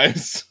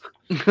combat-wise.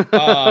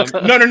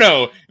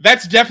 No.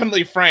 That's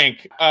definitely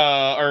Frank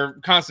or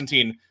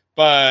Constantine.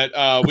 But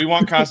we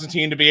want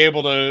Constantine to be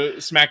able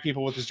to smack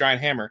people with his giant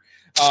hammer.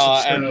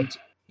 And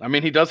I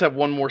mean, he does have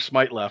one more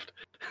smite left.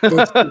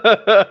 And so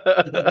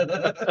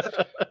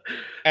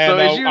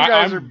as you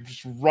guys I'm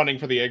just running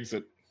for the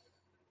exit.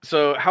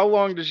 So how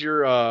long does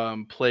your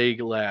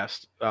plague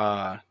last,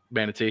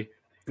 Manatee?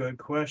 Good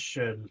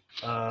question.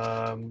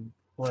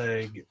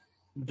 Plague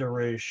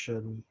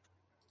duration.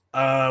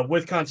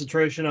 With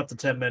concentration up to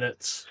 10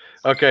 minutes.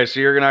 Okay, so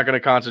you're not going to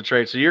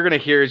concentrate. So you're going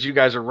to hear as you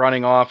guys are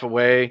running off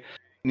away,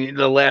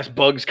 the last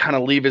bugs kind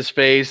of leave his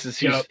face as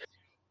he's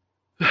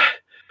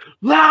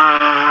he's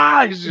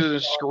going to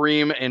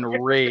scream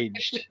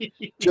enraged.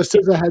 Just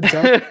as a heads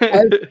up,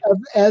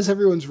 as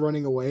everyone's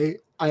running away,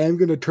 I am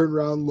going to turn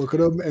around, look at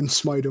him, and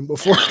smite him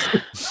before.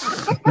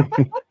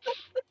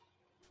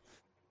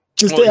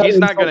 He's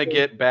not going to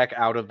get back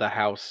out of the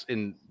house.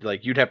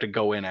 You'd have to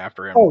go in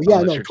after him. Oh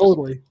yeah, no,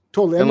 totally.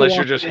 Unless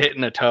you're just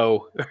hitting a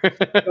toe. I'm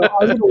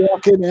going to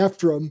walk in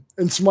after him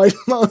and smite him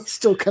while he's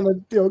still kind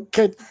of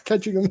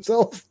catching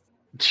himself.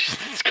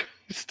 Jesus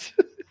Christ.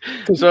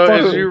 So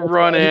as you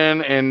run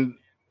in and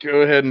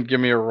go ahead and give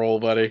me a roll,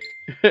 buddy.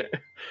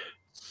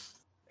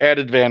 Add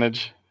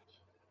advantage.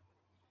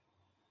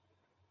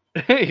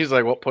 He's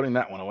like, well, putting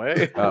that one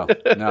away. Oh,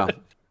 no.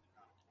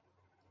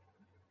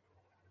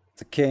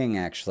 It's a king,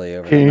 actually,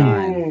 over the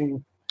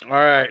 9. All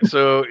right,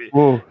 so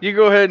you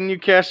go ahead and you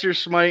cast your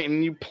smite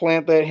and you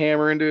plant that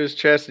hammer into his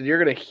chest, and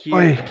you're going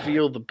to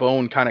feel the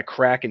bone kind of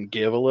crack and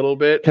give a little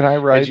bit. Can I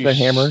ride the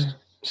hammer?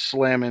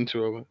 Slam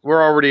into him.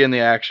 We're already in the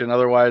action.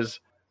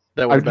 Otherwise,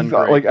 that would have been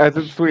great. Like, as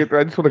it's sweet,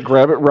 I just want to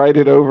grab it, ride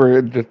it over,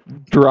 and just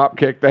drop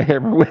kick the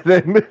hammer with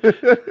him.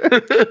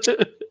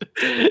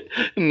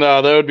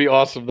 No, that would be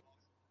awesome.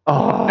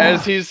 Oh.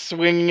 As he's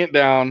swinging it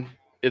down,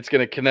 it's going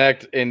to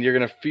connect, and you're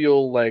going to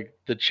feel like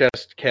the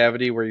chest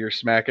cavity where you're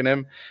smacking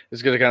him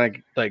is going to kind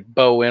of like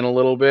bow in a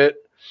little bit,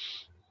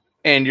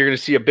 and you're going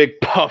to see a big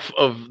puff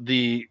of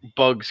the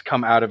bugs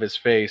come out of his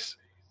face.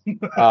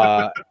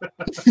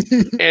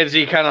 As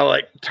he kind of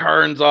like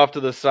turns off to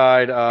the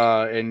side,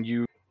 and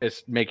you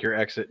make your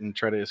exit and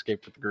try to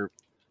escape with the group.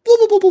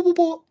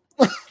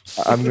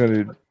 I'm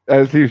gonna,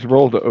 as he's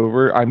rolled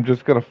over, I'm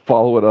just gonna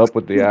follow it up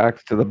with the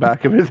axe to the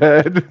back of his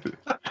head.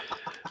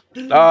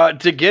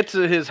 To get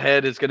to his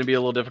head is going to be a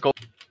little difficult.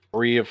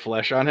 Free of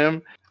flesh on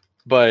him,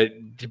 but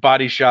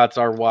body shots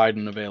are wide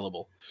and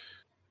available.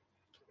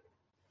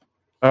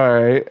 All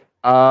right.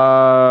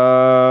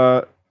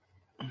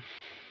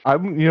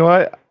 You know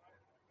what?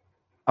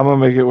 I'm gonna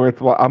make it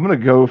worthwhile. I'm gonna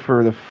go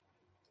for the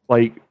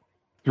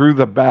through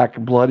the back,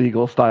 Blood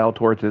Eagle style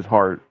towards his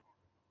heart.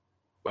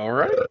 All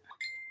right.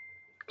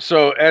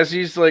 So as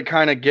he's like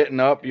kind of getting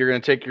up, you're gonna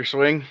take your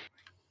swing.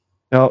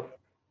 No.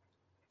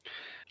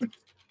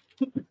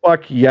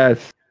 Fuck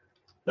yes.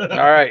 All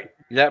right.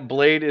 That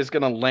blade is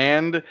gonna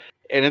land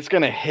and it's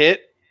gonna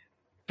hit,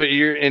 but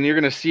you're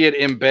gonna see it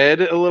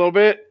embed a little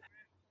bit,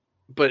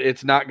 but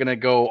it's not gonna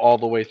go all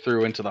the way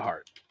through into the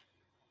heart.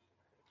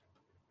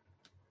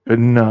 Good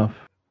enough.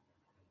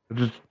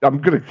 I'm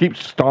gonna keep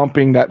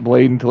stomping that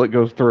blade until it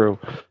goes through.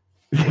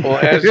 Well,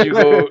 as you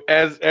go,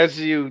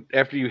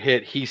 after you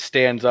hit, he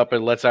stands up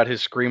and lets out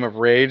his scream of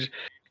rage.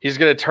 He's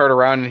gonna turn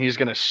around and he's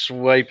gonna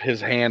swipe his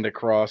hand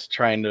across,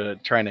 trying to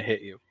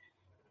hit you.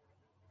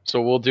 So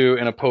we'll do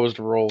an opposed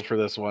roll for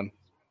this one.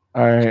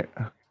 All right.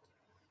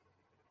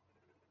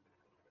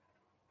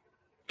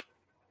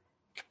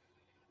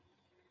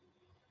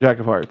 Jack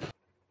of Hearts.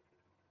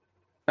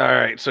 All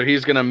right, so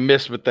he's gonna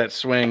miss with that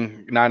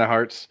swing, 9 of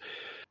Hearts.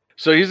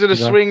 So he's going to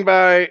swing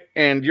by,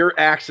 and your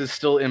axe is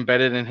still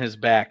embedded in his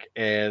back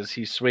as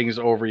he swings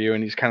over you,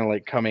 and he's kind of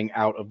like coming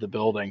out of the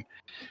building.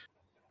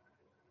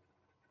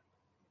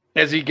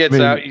 As he gets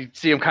out, you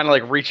see him kind of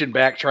like reaching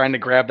back, trying to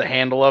grab the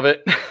handle of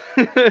it.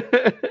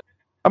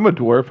 I'm a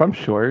dwarf. I'm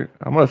short.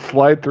 I'm going to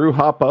slide through,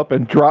 hop up,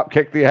 and drop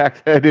kick the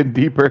axe head in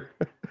deeper.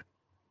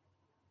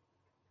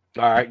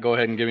 All right, go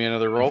ahead and give me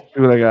another roll.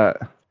 See what I got.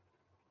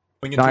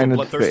 Going into a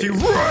bloodthirsty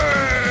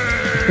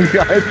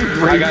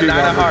I got 9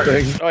 of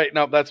hearts. Oh, wait,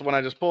 no, that's the one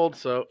I just pulled,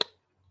 so...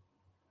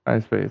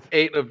 9 spades.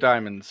 8 of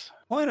diamonds.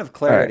 Point of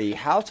clarity,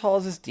 how tall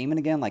is this demon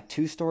again? Like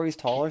 2 stories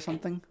tall or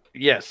something?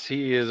 Yes,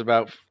 he is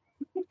about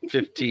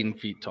 15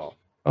 feet tall.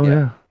 Oh,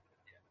 yeah.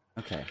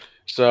 Okay.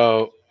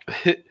 So,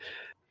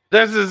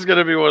 this is going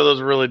to be one of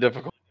those really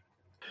difficult.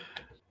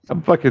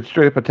 I'm fucking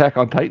straight up Attack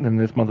on Titan in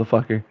this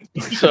motherfucker.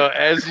 So,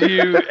 as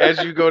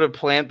you go to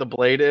plant the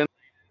blade in,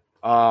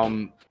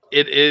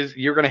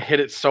 you're going to hit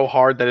it so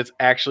hard that it's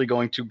actually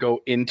going to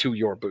go into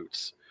your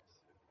boots.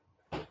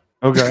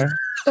 Okay.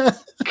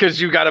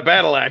 Because you got a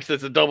battle axe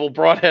that's a double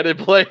broad-headed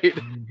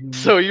blade.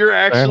 So you're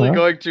actually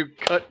going to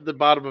cut the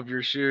bottom of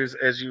your shoes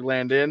as you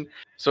land in.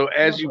 So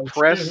as you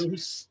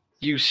press,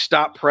 you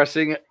stop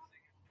pressing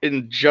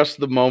in just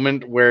the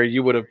moment where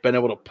you would have been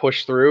able to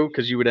push through,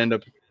 because you would end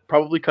up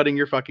probably cutting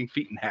your fucking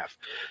feet in half.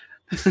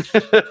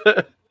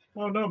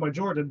 Oh no, my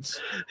Jordans.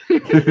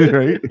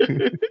 Right?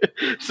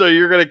 So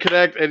you're going to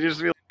connect and just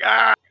be like,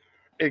 ah,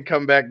 and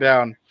come back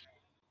down.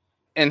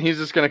 And he's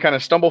just going to kind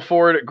of stumble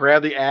forward,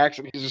 grab the axe,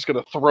 and he's just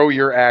going to throw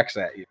your axe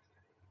at you.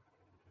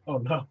 Oh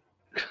no.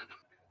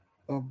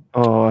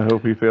 Oh, I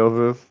hope he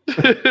fails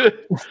this.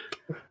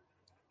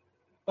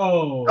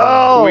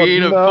 Oh.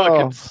 Queen of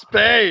fucking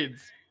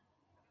spades.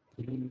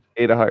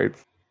 8 of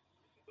hearts.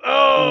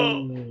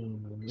 Oh.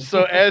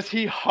 So as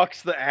he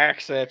hucks the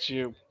axe at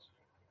you,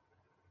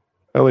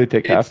 I only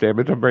take half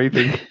damage. I'm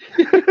raging.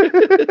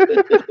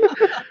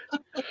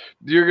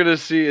 you're gonna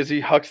see as he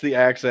hucks the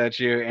axe at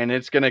you, and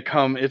it's gonna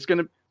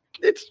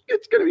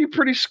be a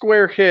pretty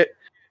square hit,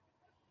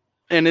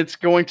 and it's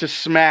going to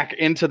smack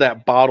into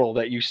that bottle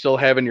that you still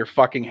have in your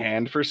fucking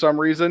hand for some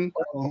reason.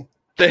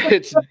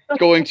 It's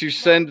going to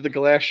send the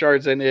glass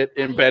shards in it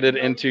embedded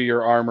into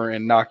your armor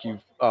and knock you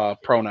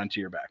prone onto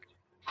your back.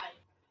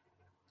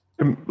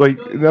 Like,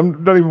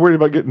 I'm not even worried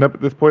about getting up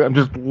at this point. I'm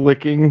just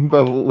licking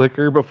the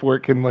liquor before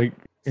it can like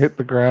hit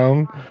the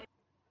ground.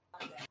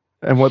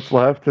 And what's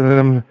left, and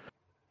then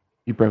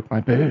you broke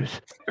my booze.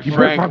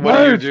 Frank,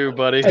 what do you do,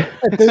 buddy?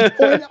 At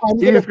this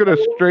point, He's gonna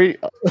straight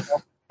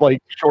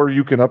like sure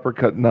you can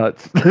uppercut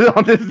nuts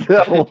on this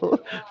devil.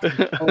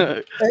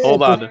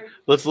 Hold on.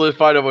 Let's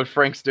find out what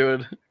Frank's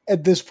doing.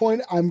 At this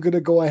point, I'm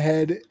gonna go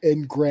ahead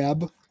and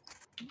grab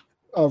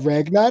a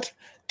Ragnat,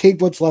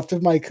 take what's left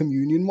of my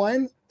communion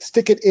wine,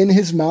 stick it in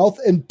his mouth,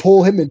 and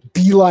pull him and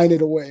beeline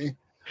it away.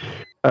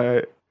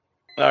 All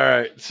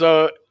right.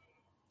 So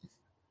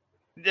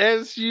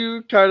as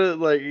you kind of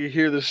like you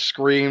hear the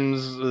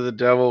screams of the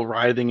devil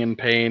writhing in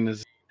pain,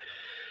 is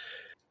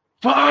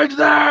find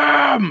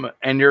them,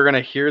 and you're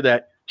gonna hear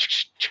that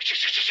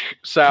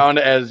sound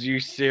as you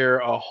see a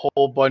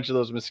whole bunch of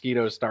those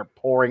mosquitoes start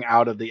pouring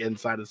out of the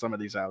inside of some of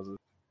these houses.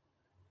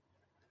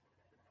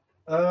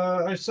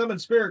 I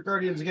summoned spirit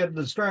guardians again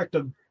to distract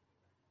them.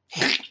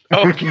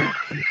 Okay.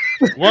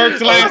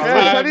 Worked last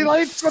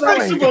time.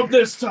 Slice them up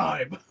this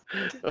time.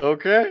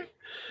 Okay.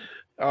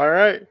 All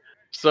right.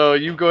 So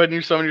you go ahead and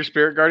you summon your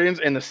spirit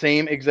guardians, and the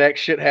same exact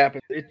shit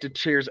happens. It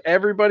deters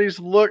everybody's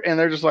look, and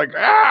they're just like,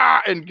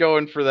 ah, and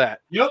going for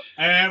that. Yep,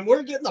 and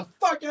we're getting the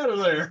fuck out of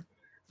there.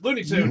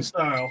 Looney Tunes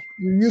style.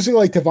 You're using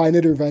like divine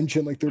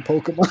intervention, like their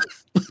Pokemon.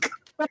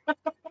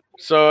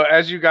 So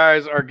as you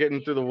guys are getting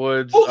through the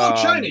woods, Oh, look,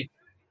 shiny!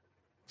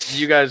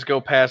 You guys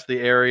go past the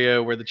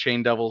area where the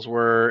chain devils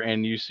were,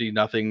 and you see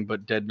nothing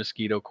but dead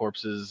mosquito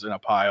corpses in a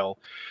pile.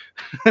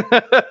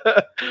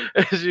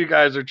 As you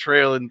guys are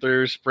trailing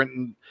through,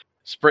 sprinting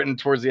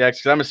towards the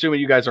exit. I'm assuming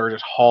you guys are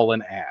just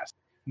hauling ass.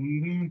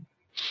 Mm-hmm.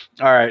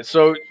 All right,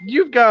 so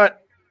you've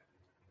got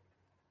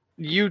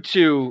you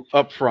two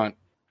up front.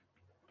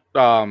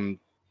 God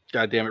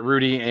damn it,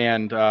 Rudy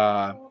and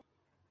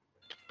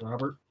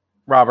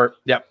Robert.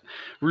 Yep.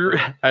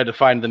 I had to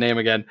find the name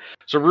again.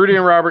 So Rudy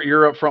and Robert,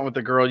 you're up front with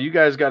the girl. You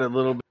guys got a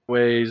little bit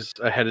ways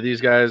ahead of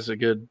these guys, a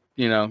good,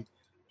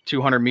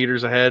 200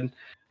 meters ahead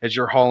as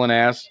you're hauling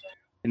ass.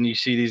 And you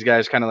see these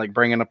guys kind of like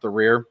bringing up the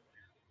rear.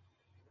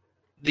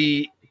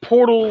 The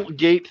portal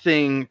gate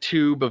thing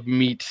tube of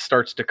meat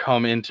starts to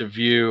come into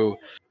view.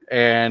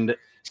 And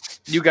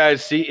you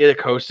guys see the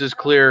coast is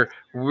clear.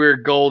 We're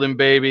golden,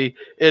 baby.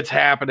 It's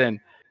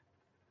happening.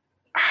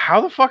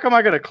 How the fuck am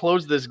I going to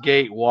close this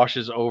gate?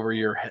 Washes over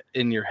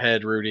in your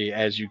head, Rudy,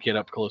 as you get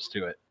up close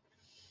to it.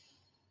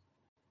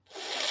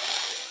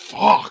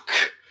 Fuck.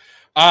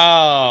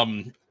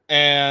 And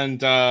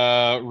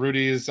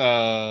Rudy's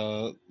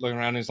looking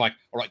around and he's like,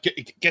 all right,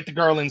 get the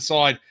girl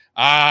inside.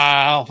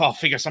 I'll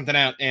figure something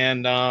out.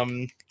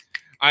 And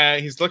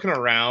he's looking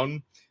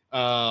around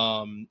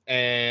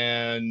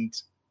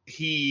and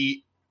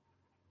he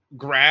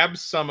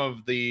grabs some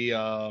of the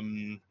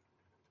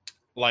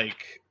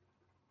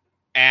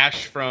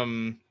ash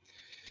from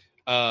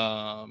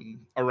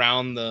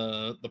around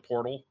the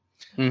portal.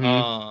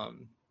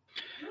 Mm-hmm.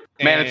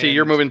 Manatee,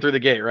 you're moving through the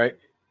gate, right?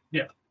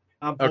 Yeah.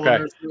 I'm pulling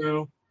her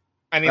through.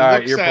 And All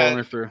right, you're pulling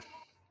her through.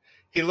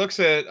 He looks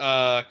at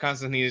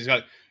Constantine. He's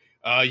like,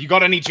 "You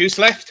got any juice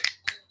left?"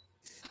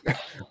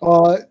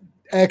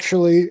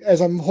 Actually, as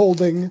I'm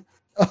holding,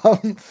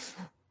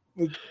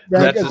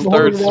 that's his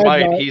third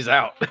smite. He's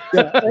out.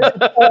 Yeah,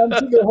 I'm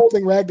sitting there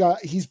holding Ragnar.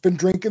 He's been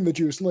drinking the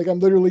juice, and like I'm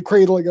literally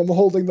cradling him,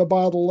 holding the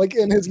bottle like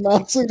in his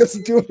mouth, so he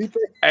doesn't do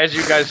anything. As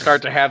you guys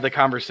start to have the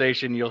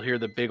conversation, you'll hear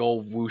the big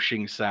old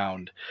whooshing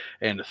sound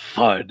and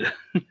thud.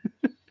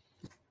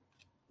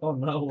 Oh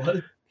no!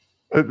 What?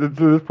 At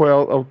this point,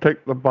 I'll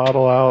take the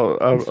bottle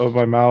out of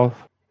my mouth.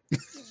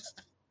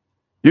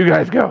 You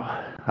guys go.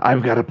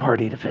 I've got a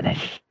party to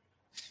finish.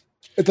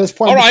 At this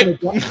point, all right.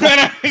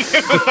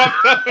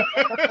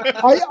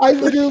 I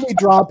literally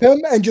drop him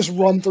and just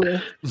run through.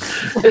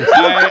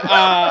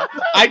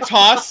 I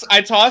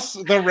toss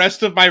the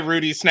rest of my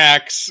Rudy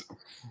snacks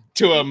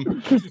to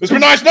him. It's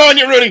been nice knowing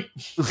you, Rudy.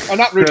 Oh,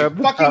 not Rudy.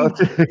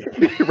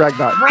 Fucking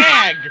Ragnar.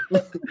 Rag.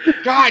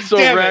 God so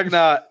damn it.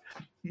 Ragnar,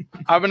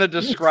 I'm going to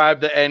describe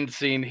the end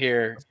scene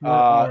here.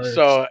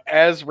 So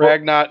as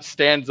Ragnar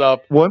stands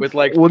up with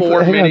like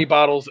 4 mini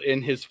bottles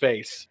in his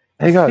face.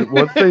 Hang on.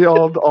 Once they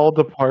all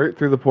depart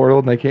through the portal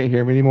and they can't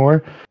hear me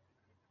anymore,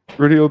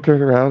 Rudy will turn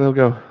around and he'll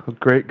go, "Oh,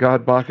 great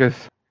God,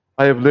 Bacchus,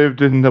 I have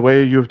lived in the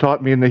way you have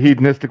taught me in the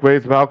hedonistic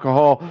ways of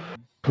alcohol.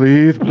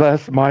 Please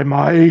bless my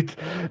might,"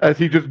 as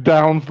he just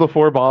downs the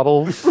 4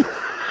 bottles.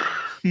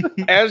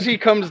 As he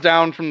comes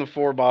down from the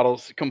 4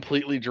 bottles,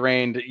 completely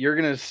drained, you're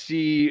gonna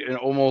see and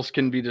almost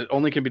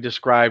only can be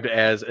described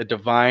as a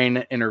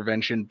divine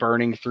intervention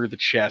burning through the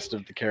chest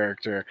of the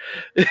character,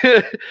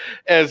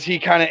 as he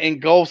kind of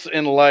engulfs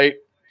in light,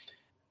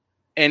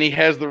 and he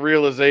has the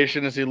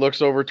realization as he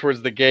looks over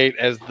towards the gate,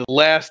 as the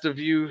last of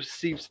you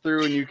seeps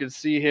through, and you can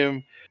see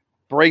him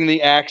bring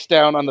the axe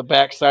down on the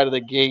back side of the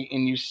gate,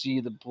 and you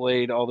see the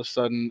blade. All of a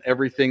sudden,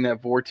 everything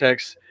that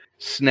vortex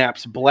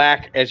snaps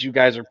black as you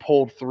guys are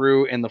pulled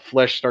through, and the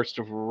flesh starts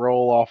to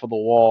roll off of the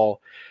wall,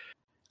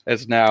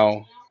 as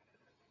now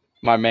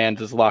my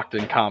man's is locked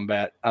in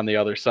combat on the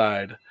other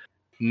side,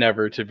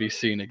 never to be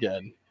seen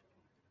again.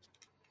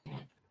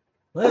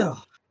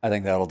 Well, I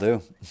think that'll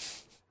do.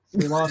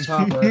 We lost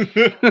Hopper.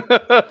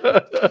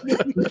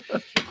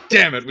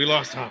 Damn it, we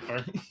lost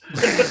Hopper.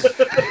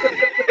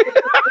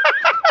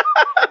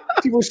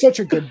 He was such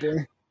a good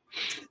boy.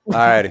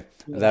 Alrighty,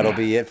 that'll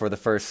be it for the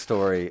first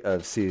story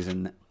of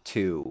season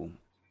 2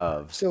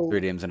 of 3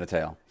 DMs and a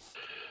Tale.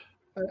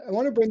 I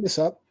want to bring this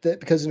up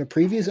because in a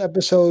previous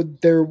episode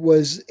there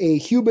was a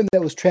human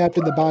that was trapped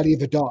in the body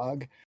of a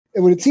dog.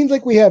 And what it seems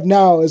like we have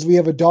now is we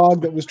have a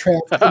dog that was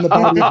trapped in the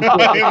body of a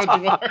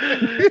dog.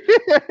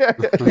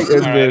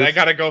 All right, I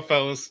gotta go,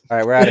 fellas. All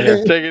right, we're out of here.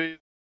 Take it easy.